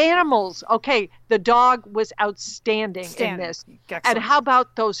 the animals. Okay, the dog was outstanding in this. Excellent. And how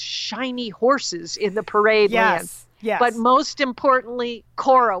about those shiny horses in the parade land? Yes. But most importantly,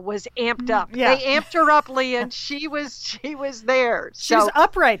 Cora was amped up. Yeah. They amped her up, Leanne. She was there. She was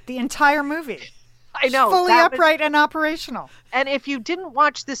upright the entire movie. I know. Fully upright and operational. And if you didn't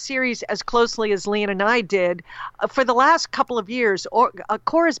watch this series as closely as Leanne and I did, for the last couple of years,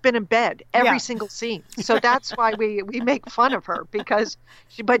 Cora's been in bed every single scene. So that's why we make fun of her because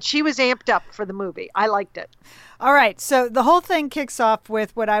she was amped up for the movie. I liked it. All right. So the whole thing kicks off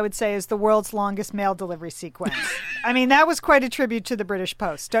with what I would say is the world's longest mail delivery sequence. I mean, that was quite a tribute to the British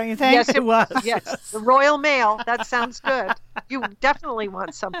Post, don't you think? Yes, it was. Yes. The Royal Mail. That sounds good. You definitely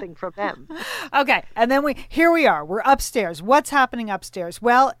want something from them. Okay. And then here we are. We're upstairs. What's happening upstairs?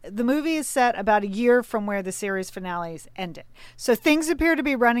 Well, the movie is set about a year from where the series finales ended. So things appear to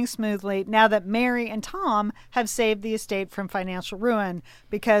be running smoothly now that Mary and Tom have saved the estate from financial ruin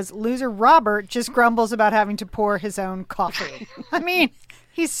because loser Robert just grumbles about having to pour his own coffee. I mean,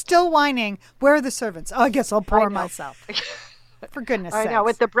 he's still whining. Where are the servants? Oh, I guess I'll pour myself. For goodness sakes. I know,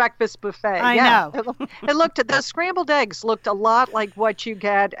 with the breakfast buffet. I know. It looked, the scrambled eggs looked a lot like what you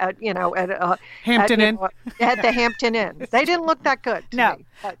get at Hampton Inn. At the Hampton Inn. They didn't look that good to me.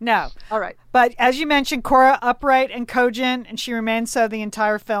 No. All right. But as you mentioned, Cora upright and cogent, and she remained so the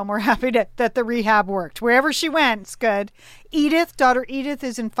entire film. We're happy that the rehab worked. Wherever she went, it's good. Daughter Edith,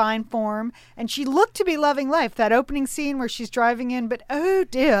 is in fine form, and she looked to be loving life. That opening scene where she's driving in, but oh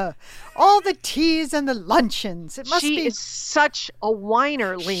dear, all the teas and the luncheons. She is such a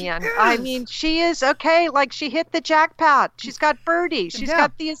whiner, Leanne. I mean, she is, okay, like she hit the jackpot. She's got Birdie. She's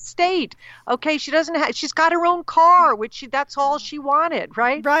got the estate. Okay, she's got her own car, that's all she wanted,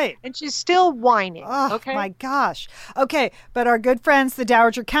 right? Right. And she's still whining. Oh, okay? my gosh. Okay, but our good friends, the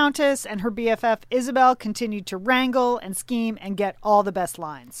Dowager Countess and her BFF Isabel, continued to wrangle and scheme and get all the best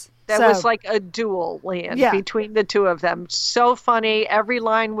lines. That was like a duel, Leanne, between the two of them. So funny. Every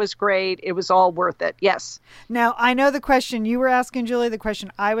line was great. It was all worth it. Yes. Now, I know the question you were asking, Julie, the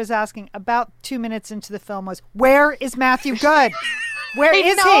question I was asking about 2 minutes into the film was, where is Matthew Goode? Where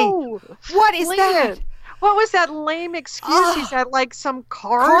is he? What is that? What was that lame excuse? He's at like some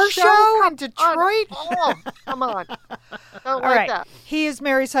car show in Detroit? Oh, come on. Don't like that. He is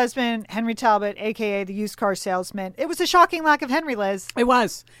Mary's husband, Henry Talbot, a.k.a. the used car salesman. It was a shocking lack of Henry, Liz. It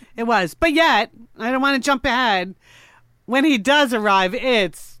was. But yet, I don't want to jump ahead. When he does arrive,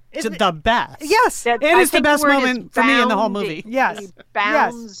 it's the best. Yes. It is the best moment for me in the whole movie. Yes. He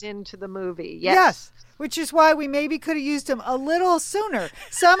bounds into the movie. Yes. Which is why we maybe could have used him a little sooner.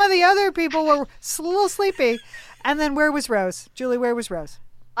 Some of the other people were a little sleepy. And then where was Rose? Julie, where was Rose?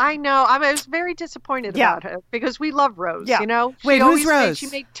 I know. I was very disappointed about her because we love Rose, you know? Wait, who's Rose? She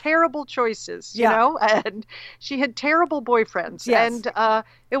made terrible choices, you know? And she had terrible boyfriends. Yes. And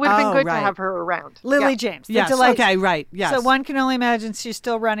it would have been good to have her around. Lily James. The yes. Delight. Okay, right. Yes. So one can only imagine she's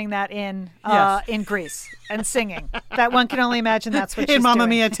still running that in Greece and singing. That one can only imagine that's what she's in Mamma doing.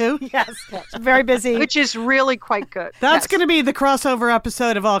 Mia too? Yes. She's very busy. Which is really quite good. That's going to be the crossover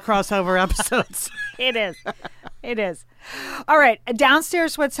episode of all crossover episodes. It is. It is. All right.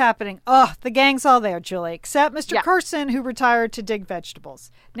 Downstairs, what's happening? Oh, the gang's all there, Julie, except Mr. Carson, who retired to dig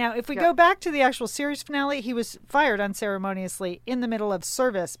vegetables. Now, if we go back to the actual series finale, he was fired unceremoniously in the middle of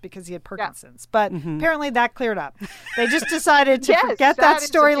service nervous because he had Parkinson's. But apparently that cleared up. They just decided to forget that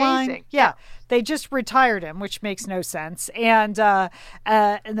storyline. Yeah. They just retired him, which makes no sense. And then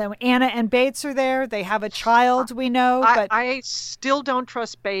Anna and Bates are there. They have a child, we know. But I still don't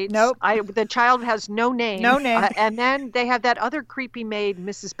trust Bates. Nope. The child has no name. No name. And then they have that other creepy maid,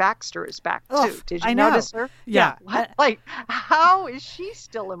 Mrs. Baxter, is back too. Did you notice her? Yeah. Like, how is she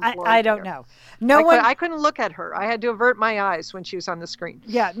still employed? I don't know. I couldn't look at her. I had to avert my eyes when she was on the screen.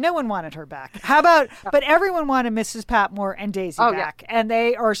 Yeah, no one wanted her back. How about? But everyone wanted Mrs. Patmore and Daisy back, and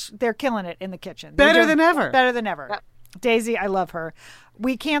they're killing it in the kitchen. Better than ever. Better than ever. Yep. Daisy, I love her.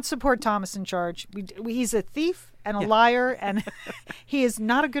 We can't support Thomas in charge. He's a thief and a liar, and he is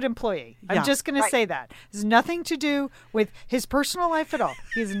not a good employee. I'm just going to say that. It has nothing to do with his personal life at all.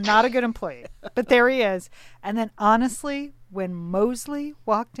 He's not a good employee. But there he is. And then, honestly, when Mosley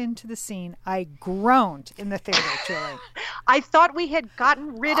walked into the scene, I groaned in the theater, Julie. I thought we had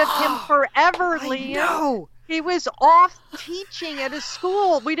gotten rid of him forever, Liam. No. He was off teaching at a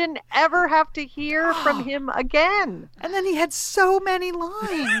school. We didn't ever have to hear from him again. And then he had so many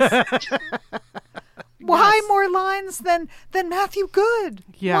lines. Why more lines than Matthew Good?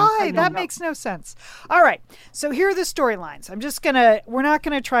 Yeah, Why? That makes no sense. All right. So here are the storylines. We're not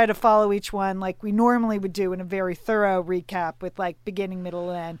going to try to follow each one like we normally would do in a very thorough recap with like beginning, middle,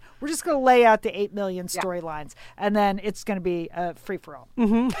 and end. We're just going to lay out the 8 million storylines, and then it's going to be a free-for-all.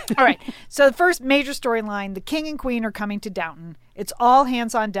 All right. So the first major storyline, the king and queen are coming to Downton. It's all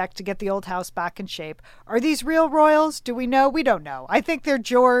hands on deck to get the old house back in shape. Are these real royals? Do we know? We don't know. I think they're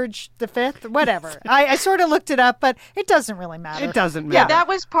George V, whatever. I sort of looked it up, but it doesn't really matter. It doesn't matter. Yeah, that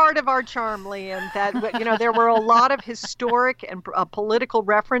was part of our charm, Liam, that, there were a lot of historic and political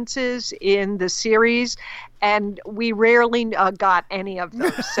references in the series, and we rarely got any of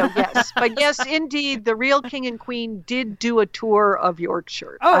those. So, yes. But yes, indeed, the real king and queen did do a tour of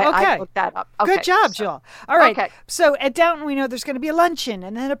Yorkshire. Oh, okay. I looked that up. Okay, Good job, Jill. All right. Okay. So at Downton, we know there's going to be a luncheon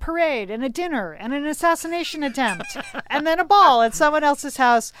and then a parade and a dinner and an assassination attempt and then a ball at someone else's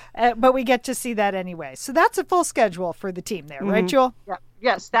house. But we get to see that anyway. So that's a full schedule for the team there, right, Jill? Yeah.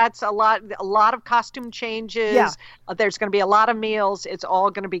 Yes, that's a lot of costume changes. Yeah. There's going to be a lot of meals. It's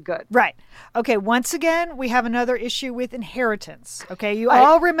all going to be good. Right. Okay, once again, we have another issue with inheritance. Okay, you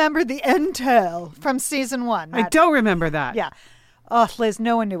all remember the entail from season 1. I don't remember that. Yeah. Oh, Liz,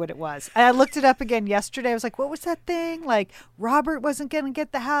 no one knew what it was. I looked it up again yesterday. I was like, what was that thing? Like, Robert wasn't going to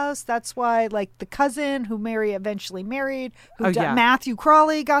get the house. That's why, like, the cousin who Mary eventually married, Matthew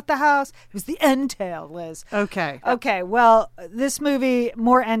Crawley got the house. It was the entail, Liz. Okay. Okay, well, this movie,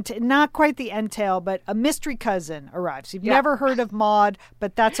 not quite the entail, but a mystery cousin arrives. You've never heard of Maud,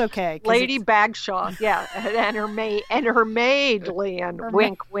 but that's okay. Lady Bagshaw, yeah, and her maid, Leanne.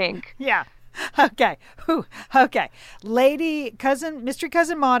 Wink, wink. Yeah. Okay. Okay. Mystery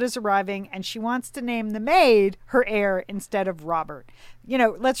cousin Maud is arriving, and she wants to name the maid her heir instead of Robert.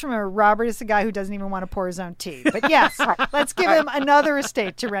 Let's remember, Robert is the guy who doesn't even want to pour his own tea. But yes, let's give him another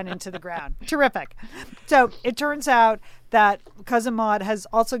estate to run into the ground. Terrific. So it turns out that cousin Maud has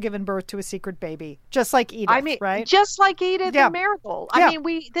also given birth to a secret baby, just like Edith, right? Just like Edith and Marigold. I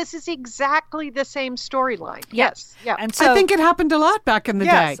mean, this is exactly the same storyline. Yes. Yeah. And so, I think it happened a lot back in the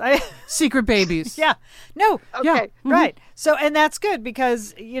day. Secret babies. Yeah. No. Okay. Yeah. Right. So, and that's good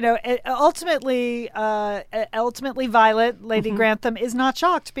because, ultimately Violet, Lady Grantham, is not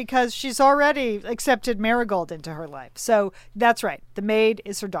shocked because she's already accepted Marigold into her life. So that's right. The maid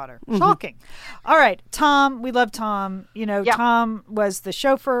is her daughter. Shocking. All right. Tom, we love Tom. Tom was the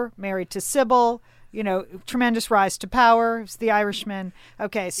chauffeur, married to Sybil. Tremendous rise to power. He's the Irishman.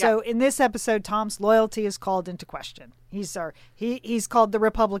 Okay, so in this episode, Tom's loyalty is called into question. He's called the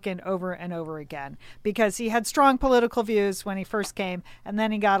Republican over and over again because he had strong political views when he first came, and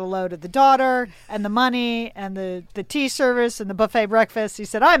then he got a load of the daughter and the money and the tea service and the buffet breakfast. He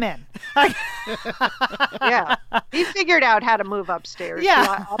said, "I'm in." Yeah, he figured out how to move upstairs.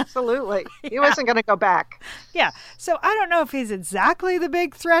 Yeah, absolutely. He wasn't going to go back. Yeah, so I don't know if he's exactly the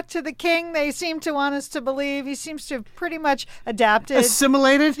big threat to the king they seem to want us to believe. He seems to have pretty much adapted,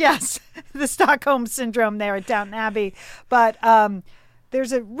 assimilated. Yes, the Stockholm syndrome there at Downton Abbey. But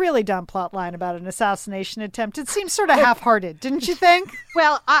there's a really dumb plot line about an assassination attempt. It seems sort of half-hearted, didn't you think?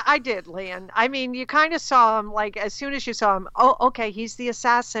 Well, I did, Lian. I mean, you kind of saw him, like, as soon as you saw him, oh, okay, he's the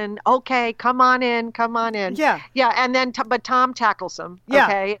assassin. Okay, come on in. Yeah. Yeah, and then, but Tom tackles him,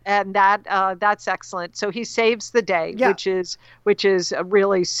 okay? And that's excellent. So he saves the day, which is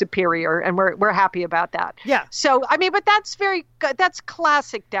really superior, and we're happy about that. Yeah. So, I mean, but that's very good. That's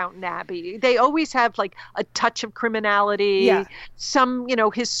classic Downton Abbey. They always have, like, a touch of criminality, some,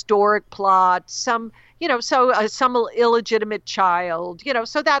 historic plot, some, so some illegitimate child,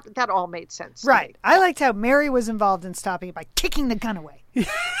 so that all made sense. Right. I liked how Mary was involved in stopping it by kicking the gun away.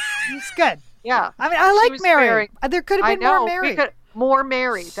 It's good. Yeah. I mean, I like Mary. There could have been more Mary. More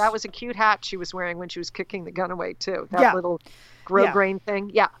Mary. That was a cute hat she was wearing when she was kicking the gun away, too. That little grill grain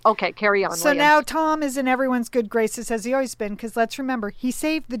thing. Yeah. Okay, carry on. So now Tom is in everyone's good graces, as he always been, because let's remember, he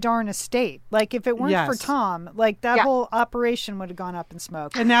saved the darn estate. Like, if it weren't for Tom, like, that whole operation would have gone up in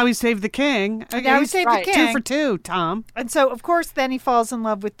smoke. And now he saved the king. And now he saved the king. 2 for 2, Tom. And so, of course, then he falls in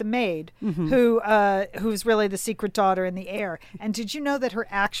love with the maid, who's really the secret daughter and the heir. And did you know that her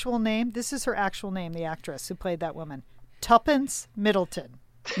actual name, this is her actual name, the actress who played that woman, Tuppence Middleton.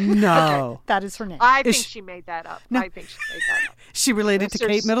 No. Okay, that is her name. I think she made that up. No. I think she made that up. She related That's to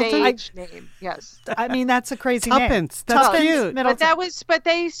Kate Middleton? Stage name, yes. I mean, that's a crazy name. Tuppence. That's cute. Middleton. But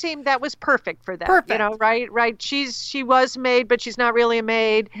that was perfect for them. Perfect. Right? She was maid, but she's not really a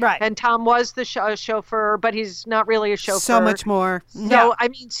maid. Right. And Tom was the chauffeur, but he's not really a chauffeur. So much more. So, I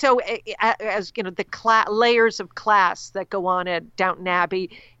mean, as the layers of class that go on at Downton Abbey,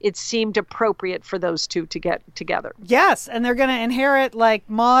 it seemed appropriate for those two to get together. Yes, and they're going to inherit like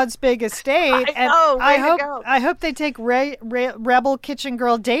Maud's big estate. I hope they take rebel kitchen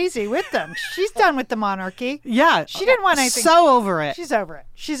girl Daisy with them. She's done with the monarchy. Yeah, she didn't want anything. So over it. She's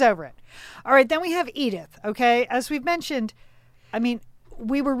over it. All right, then we have Edith. Okay, as we've mentioned, I mean,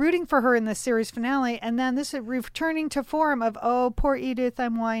 we were rooting for her in the series finale, and then this is returning to form of, oh, poor Edith,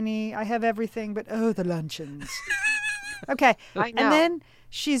 I'm whiny, I have everything, but oh, the luncheons. Okay, I know. And then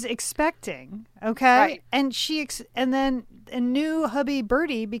she's expecting, okay? Right. And and then a new hubby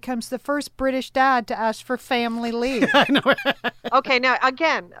Bertie becomes the first British dad to ask for family leave. I know. Okay, now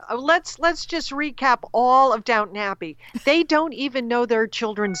again, let's just recap all of Downton Abbey. They don't even know their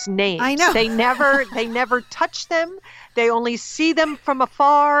children's names. I know. They never touch them. They only see them from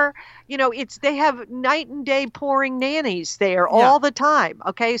afar. They have night and day pouring nannies there all the time.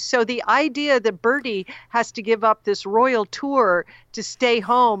 Okay, so the idea that Bertie has to give up this royal tour to stay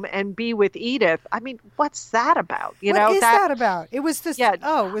home and be with Edith, I mean, what's that about? What is that about? It was this. Yeah.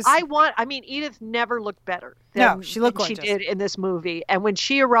 Oh, it was. Edith never looked better. No, she looked gorgeous. She did in this movie. And when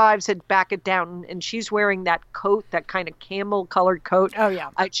she arrives back at Downton and she's wearing that coat, that kind of camel-colored coat. Oh yeah.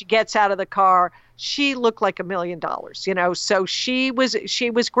 She gets out of the car. She looked like $1 million. So she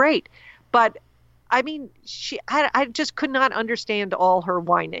was great. But I mean, I just could not understand all her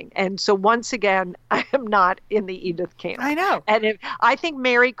whining. And so once again, I am not in the Edith camp. I know. And I think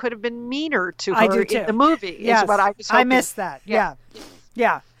Mary could have been meaner to her in the movie. Yes. Is what I was hoping. I missed that.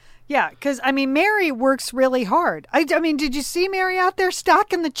 Yeah, because, I mean, Mary works really hard. I mean, did you see Mary out there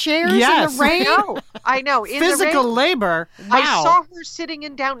stocking the chairs in the rain? I know. Physical labor. Wow. I saw her sitting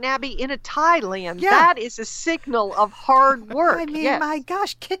in Downton Abbey in a Thailand. Yeah. That is a signal of hard work. I mean, my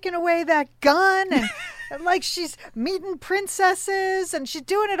gosh, kicking away that gun and like she's meeting princesses and she's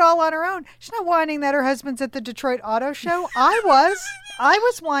doing it all on her own. She's not whining that her husband's at the Detroit Auto Show. I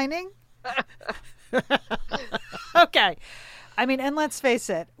was whining. Okay. I mean, and let's face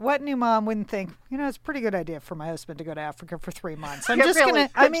it, what new mom wouldn't think, it's a pretty good idea for my husband to go to Africa for 3 months. I'm just really,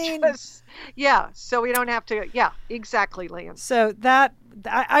 going to, so we don't have to, exactly, Liam. So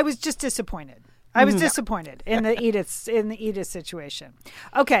I was just disappointed. I was disappointed in the Edith situation.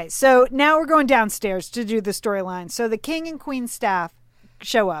 Okay, so now we're going downstairs to do the storyline. So the king and queen staff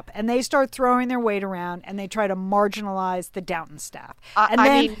show up and they start throwing their weight around and they try to marginalize the Downton staff. And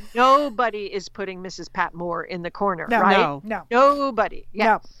I mean, nobody is putting Mrs. Patmore in the corner, right? No. Nobody. Yeah.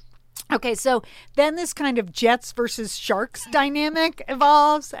 No. Okay, so then this kind of Jets versus Sharks dynamic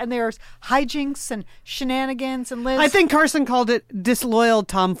evolves, and there's hijinks and shenanigans and Liz. I think Carson called it disloyal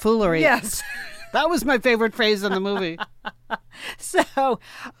tomfoolery. Yes. That was my favorite phrase in the movie. So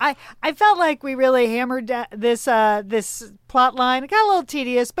I felt like we really hammered this plot line. It got a little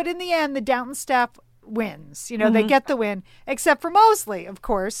tedious, but in the end, the Downton staff wins. They get the win, except for Mosley, of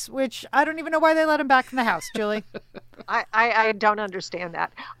course, which I don't even know why they let him back in the house, Julie. I don't understand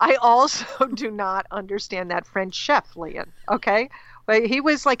that. I also do not understand that French chef, Leon, okay? But he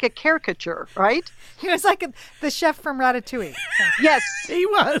was like a caricature, right? He was like the chef from Ratatouille. Yes, he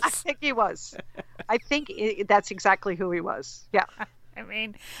was. I think he was. I think that's exactly who he was. Yeah. I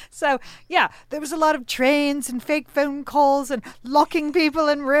mean, so, there was a lot of trains and fake phone calls and locking people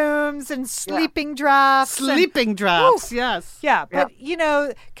in rooms and sleeping drafts. Yes. Yeah, but,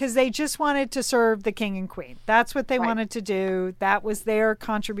 because they just wanted to serve the king and queen. That's what they wanted to do. That was their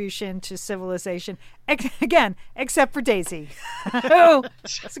contribution to civilization. Again, except for Daisy.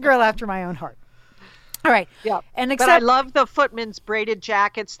 It's a girl after my own heart. All right. Yeah. And but I love the footmen's braided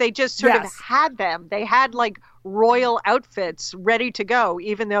jackets. They just sort of had them. They had like royal outfits ready to go,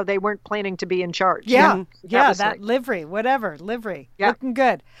 even though they weren't planning to be in charge. Yeah. That nice. livery, whatever, livery. Yeah. Looking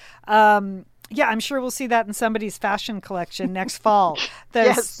good. Yeah, I'm sure we'll see that in somebody's fashion collection next fall,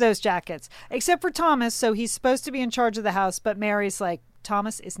 those jackets. Except for Thomas, so he's supposed to be in charge of the house, but Mary's like,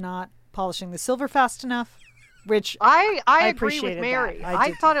 Thomas is not polishing the silver fast enough. Which I agree with Mary.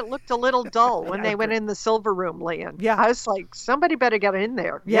 I thought it looked a little dull when they went in the silver room, Lian. Yeah. I was like, somebody better get in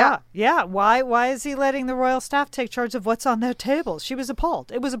there. Yeah. Why is he letting the royal staff take charge of what's on their tables? She was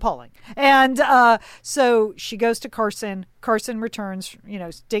appalled. It was appalling. And so she goes to Carson. Carson returns,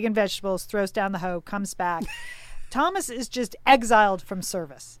 digging vegetables, throws down the hoe, comes back. Thomas is just exiled from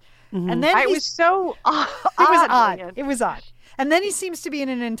service. Mm-hmm. And then it was so odd. It was odd. And then he seems to be in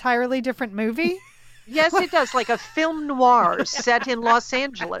an entirely different movie. Yes, it does, like a film noir set in Los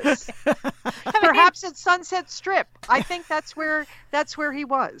Angeles. Perhaps at Sunset Strip. I think that's where he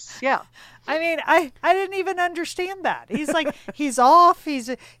was. Yeah. I mean, I didn't even understand that. He's like, he's off.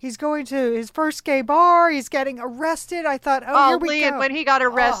 He's going to his first gay bar. He's getting arrested. I thought, here we Lian, go. when he got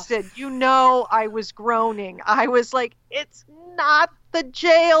arrested, I was groaning. I was like, it's not the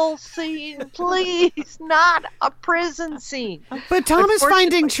jail scene, please, not a prison scene. But Thomas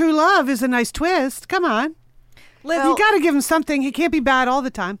finding true love is a nice twist. Come on. Liz, you got to give him something. He can't be bad all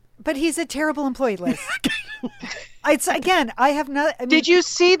the time. But he's a terrible employee, Liz. It's again, I have not. I mean, did you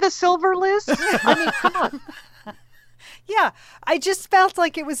see the silver list? I mean, come on. Yeah, I just felt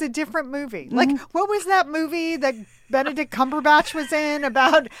like it was a different movie. Like, what was that movie that Benedict Cumberbatch was in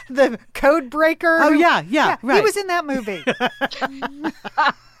about the code breaker? Oh, yeah, right. He was in that movie.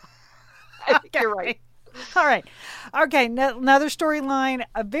 I think you're right. All right. Okay, another storyline,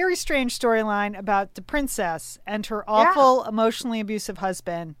 a very strange storyline about the princess and her awful, emotionally abusive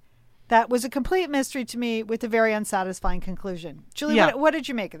husband. That was a complete mystery to me with a very unsatisfying conclusion. Julie, what did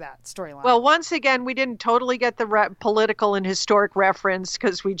you make of that storyline? Well, once again, we didn't totally get the political and historic reference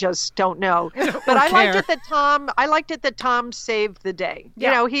because we just don't know. But I liked it that Tom saved the day.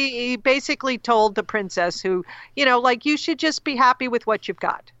 Yeah. He basically told the princess who, you should just be happy with what you've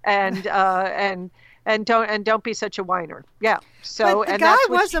got and don't be such a whiner. Yeah. So but the guy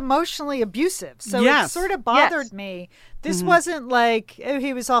was emotionally abusive, so it sort of bothered me. This wasn't like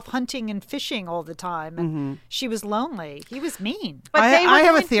he was off hunting and fishing all the time, and she was lonely. He was mean. But I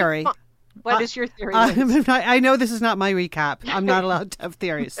have a theory. What is your theory? I know this is not my recap. I'm not allowed to have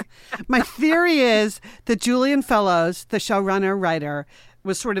theories. My theory is that Julian Fellows, the showrunner writer,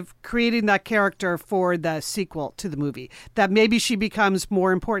 was sort of creating that character for the sequel to the movie. That maybe she becomes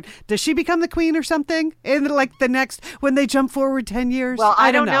more important. Does she become the queen or something in like the next, when they jump forward 10 years? Well,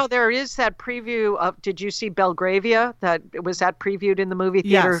 I don't know. There is that preview of, did you see Belgravia? Was that previewed in the movie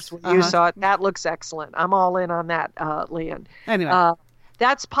theaters when you saw it? That looks excellent. I'm all in on that, Lian. Anyway.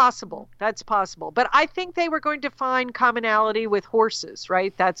 That's possible. But I think they were going to find commonality with horses,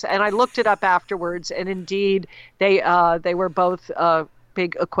 right? And I looked it up afterwards, and indeed they were both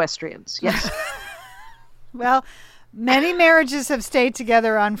big equestrians. Yes. Well, many marriages have stayed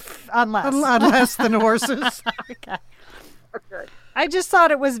together on less than horses. Okay. I just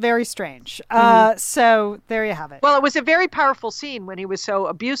thought it was very strange. So there you have it. Well, it was a very powerful scene when he was so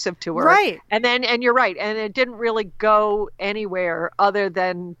abusive to her. Right. And you're right. And it didn't really go anywhere other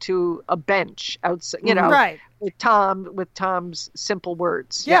than to a bench outside, right. with Tom's simple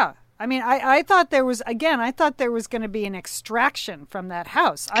words. Yeah. I mean, I thought there was going to be an extraction from that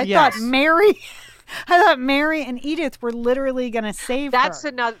house. I thought Mary and Edith were literally going to save her.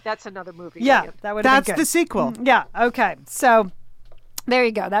 That's another movie. Yeah, that would have been good. That's the sequel. Yeah, okay. So there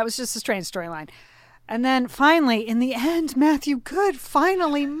you go. That was just a strange storyline. And then finally, in the end, Matthew Goode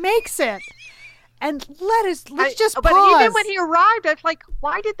finally makes it. And let's just pause. But even when he arrived, I was like,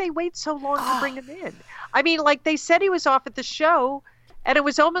 why did they wait so long to bring him in? I mean, like they said he was off at the show. And it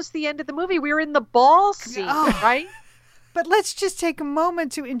was almost the end of the movie. We were in the ball scene, right? But let's just take a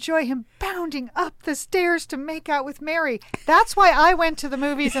moment to enjoy him bounding up the stairs to make out with Mary. That's why I went to the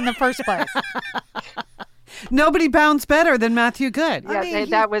movies in the first place. Nobody bounds better than Matthew Goode. Yeah,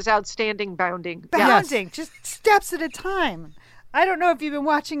 that was outstanding bounding. Bounding, just steps at a time. I don't know if you've been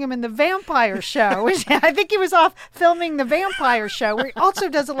watching him in The Vampire Show. I think he was off filming The Vampire Show, where he also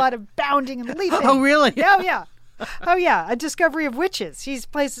does a lot of bounding and leaping. Oh, really? Oh, yeah. A Discovery of Witches. He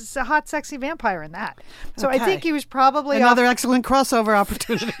plays a hot, sexy vampire in that. So I think he was probably another excellent crossover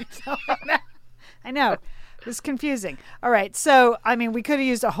opportunity. I know. It's confusing. All right. So, I mean, we could have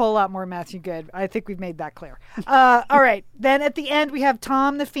used a whole lot more Matthew Good. I think we've made that clear. All right. Then at the end, we have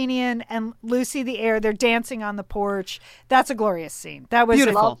Tom the Fenian and Lucy the heir. They're dancing on the porch. That's a glorious scene. That was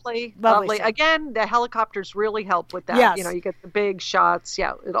Beautiful. Lovely. scene. Again, the helicopters really help with that. Yes. You know, you get the big shots.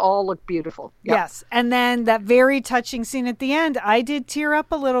 Yeah, it all looked beautiful. Yeah. Yes. And then that very touching scene at the end, I did tear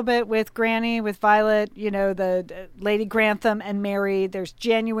up a little bit with Granny, with Violet, you know, the Lady Grantham and Mary. There's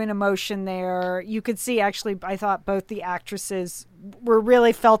genuine emotion there. You could see, actually, I thought both the actresses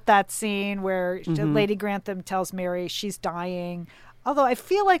really felt that scene where Lady Grantham tells Mary she's dying. Although I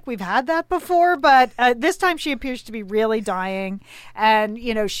feel like we've had that before, but this time she appears to be really dying. And,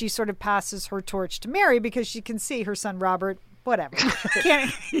 you know, she sort of passes her torch to Mary because she can see her son Robert, whatever.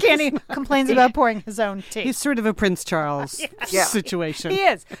 Can't he complains about pouring his own tea. He's sort of a Prince Charles situation. He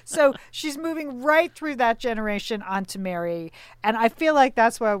is. So she's moving right through that generation onto Mary. And I feel like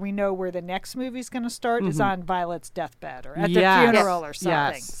that's why we know where the next movie's going to start is on Violet's deathbed or at the funeral or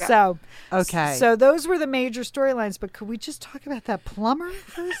something. Yes. So, okay. So those were the major storylines. But could we just talk about that plumber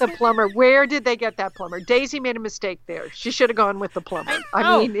for a second? The plumber. Where did they get that plumber? Daisy made a mistake there. She should have gone with the plumber.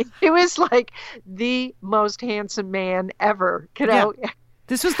 I mean, it was like the most handsome man ever. You know? Yeah.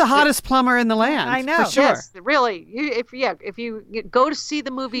 This was the hottest plumber in the land. I know. For sure. Yes, really. If you go to see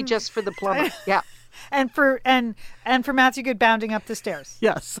the movie just for the plumber, yeah. And for Matthew Good bounding up the stairs.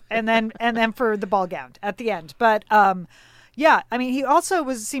 Yes. And then for the ball gown at the end. But yeah, I mean, he also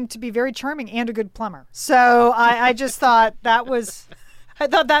seemed to be very charming and a good plumber. So I just thought I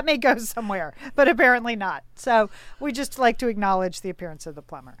thought that may go somewhere, but apparently not. So we just like to acknowledge the appearance of the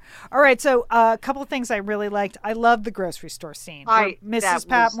plumber. All right, so a couple of things I really liked. I loved the grocery store scene. Mrs.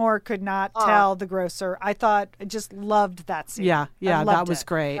 Patmore could not tell the grocer. I just loved that scene. Yeah, that was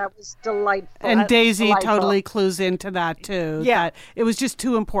great. That was delightful. And Daisy totally clues into that too. Yeah. That it was just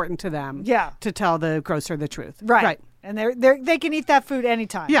too important to them. Yeah. To tell the grocer the truth. Right. And they can eat that food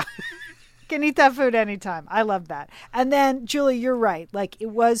anytime. Yeah. Can eat that food anytime. I love that. And then, Julie, you're right. Like, it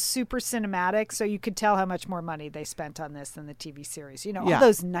was super cinematic, so you could tell how much more money they spent on this than the TV series. You know, all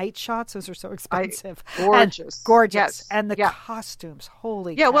those night shots, those are so expensive. Gorgeous. Gorgeous. Yes. And the costumes,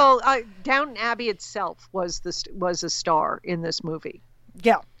 holy cow. Well, Downton Abbey itself was a star in this movie.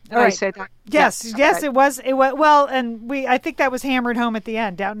 Yeah. Did I say that? Yes, it was. Well, and I think that was hammered home at the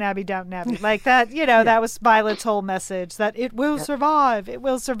end. Downton Abbey, like that. You know, that was Violet's whole message that it will survive. It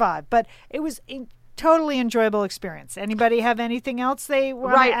will survive. But it was a totally enjoyable experience. Anybody have anything else they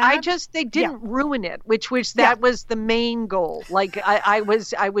want to add? They didn't ruin it, which was the main goal. Like I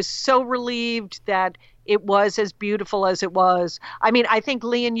was so relieved that it was as beautiful as it was. I mean, I think,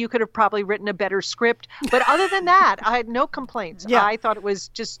 Lian, you could have probably written a better script. But other than that, I had no complaints. Yeah. I thought it was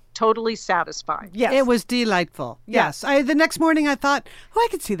just totally satisfying. Yes. It was delightful. Yes. The next morning I thought, I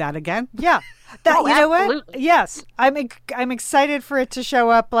could see that again. Yeah. You know what? absolutely. Yes. I'm excited for it to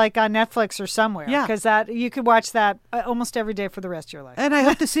show up like on Netflix or somewhere. Yeah. Because you could watch that almost every day for the rest of your life. And I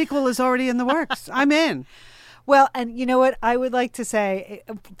hope the sequel is already in the works. I'm in. Well, and you know what? I would like to say,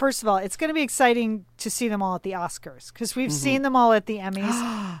 first of all, it's going to be exciting to see them all at the Oscars because we've seen them all at the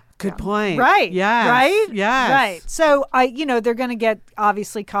Emmys. Good point. Right. Yes. Right? Yes. Right. So, they're going to get,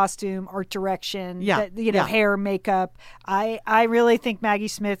 obviously, costume, art direction, hair, makeup. I really think Maggie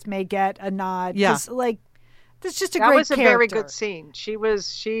Smith may get a nod. Yeah. That's just a That great was a character. very good scene.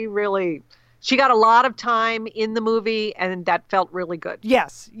 She got a lot of time in the movie, and that felt really good.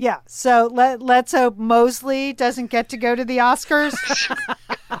 Yes. Yeah. So let's hope Mosley doesn't get to go to the Oscars.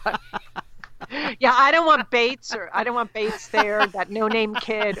 Yeah, I don't want Bates there, that no-name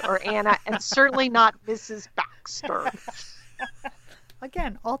kid, or Anna, and certainly not Mrs. Baxter.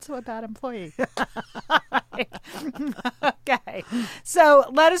 Again, also a bad employee. Okay. So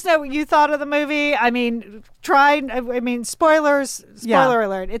let us know what you thought of the movie. I mean, spoilers, spoiler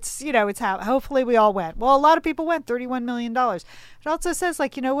alert. It's, it's how hopefully we all went. Well, a lot of people went, $31 million. It also says,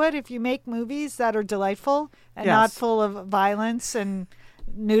 if you make movies that are delightful and not full of violence and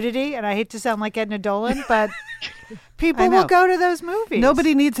nudity, and I hate to sound like Edna Dolan, but people will go to those movies.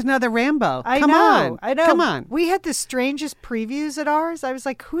 Nobody needs another Rambo. I Come know. Come on. We had the strangest previews at ours. I was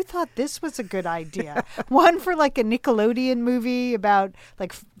like, who thought this was a good idea? One for like a Nickelodeon movie about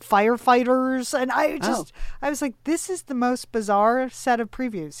like firefighters, and I was like, this is the most bizarre set of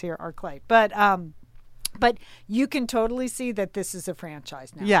previews here, ArcLight. But you can totally see that this is a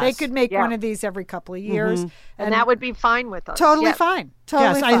franchise now. Yes. They could make one of these every couple of years. And that would be fine with us. Totally fine.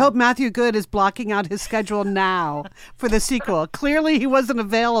 Totally fine. I hope Matthew Good is blocking out his schedule now for the sequel. Clearly he wasn't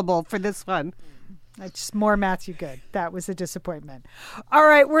available for this one. It's just more Matthew Good. That was a disappointment. All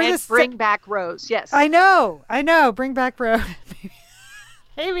right. Bring back Rose. Yes. I know. Bring back Rose.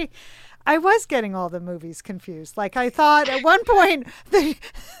 Maybe. I was getting all the movies confused. Like I thought at one point, I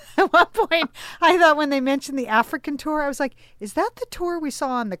thought when they mentioned the African tour, I was like, is that the tour we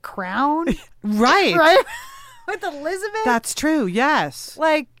saw on The Crown? Right. Right? With Elizabeth? That's true. Yes.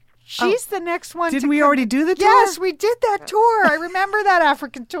 Like, she's the next one. Didn't we already do the tour? Yes, we did that tour. I remember that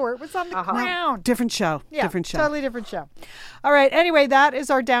African tour. It was on The Crown. Different show. Yeah, Different show. Totally different show. All right. Anyway, that is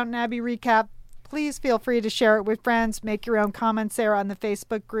our Downton Abbey recap. Please feel free to share it with friends. Make your own comments there on the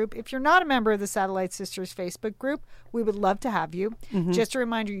Facebook group. If you're not a member of the Satellite Sisters Facebook group, we would love to have you. Just a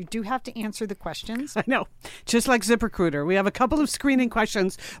reminder, you do have to answer the questions. I know. Just like ZipRecruiter. We have a couple of screening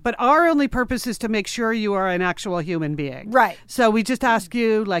questions, but our only purpose is to make sure you are an actual human being. Right. So we just ask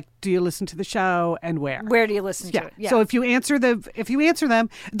you, like, do you listen to the show and where? Where do you listen to it? Yeah. So if you answer them,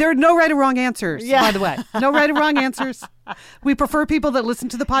 there are no right or wrong answers, by the way. No right or wrong answers. We prefer people that listen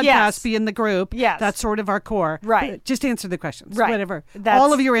to the podcast be in the group. Yes. That's sort of our core. Right. Just answer the questions. Right. Whatever.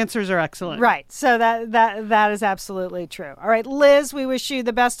 All of your answers are excellent. Right. So that is absolutely true. All right, Liz, we wish you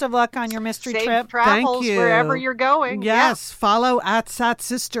the best of luck on your mystery Safe trip. travels Thank you. wherever you're going. Yes. Follow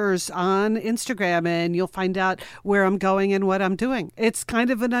 @SatSisters on Instagram and you'll find out where I'm going and what I'm doing. It's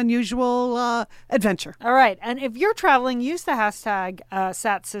kind of an unusual adventure. All right. And if you're traveling, use the hashtag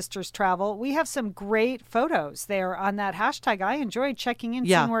 #SatSistersTravel. We have some great photos there on that hashtag. I enjoyed checking in,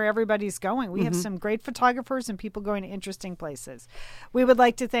 seeing where everybody's going. We have some great photographers and people going to interesting places. We would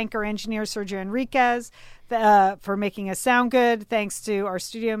like to thank our engineer, Sergio Enriquez, for making us sound good. Thanks to our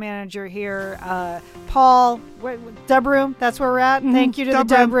studio manager here, Paul. Dub Room, that's where we're at. Thank you to the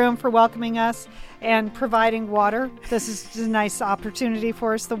Dub Room for welcoming us and providing water. This is a nice opportunity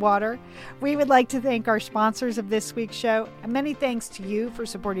for us, the water. We would like to thank our sponsors of this week's show. And many thanks to you for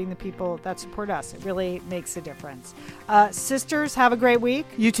supporting the people that support us. It really makes a difference. Sisters, have a great week.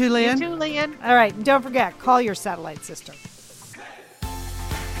 You too, Lian. You too, Lian. All right. And don't forget, call your satellite sister.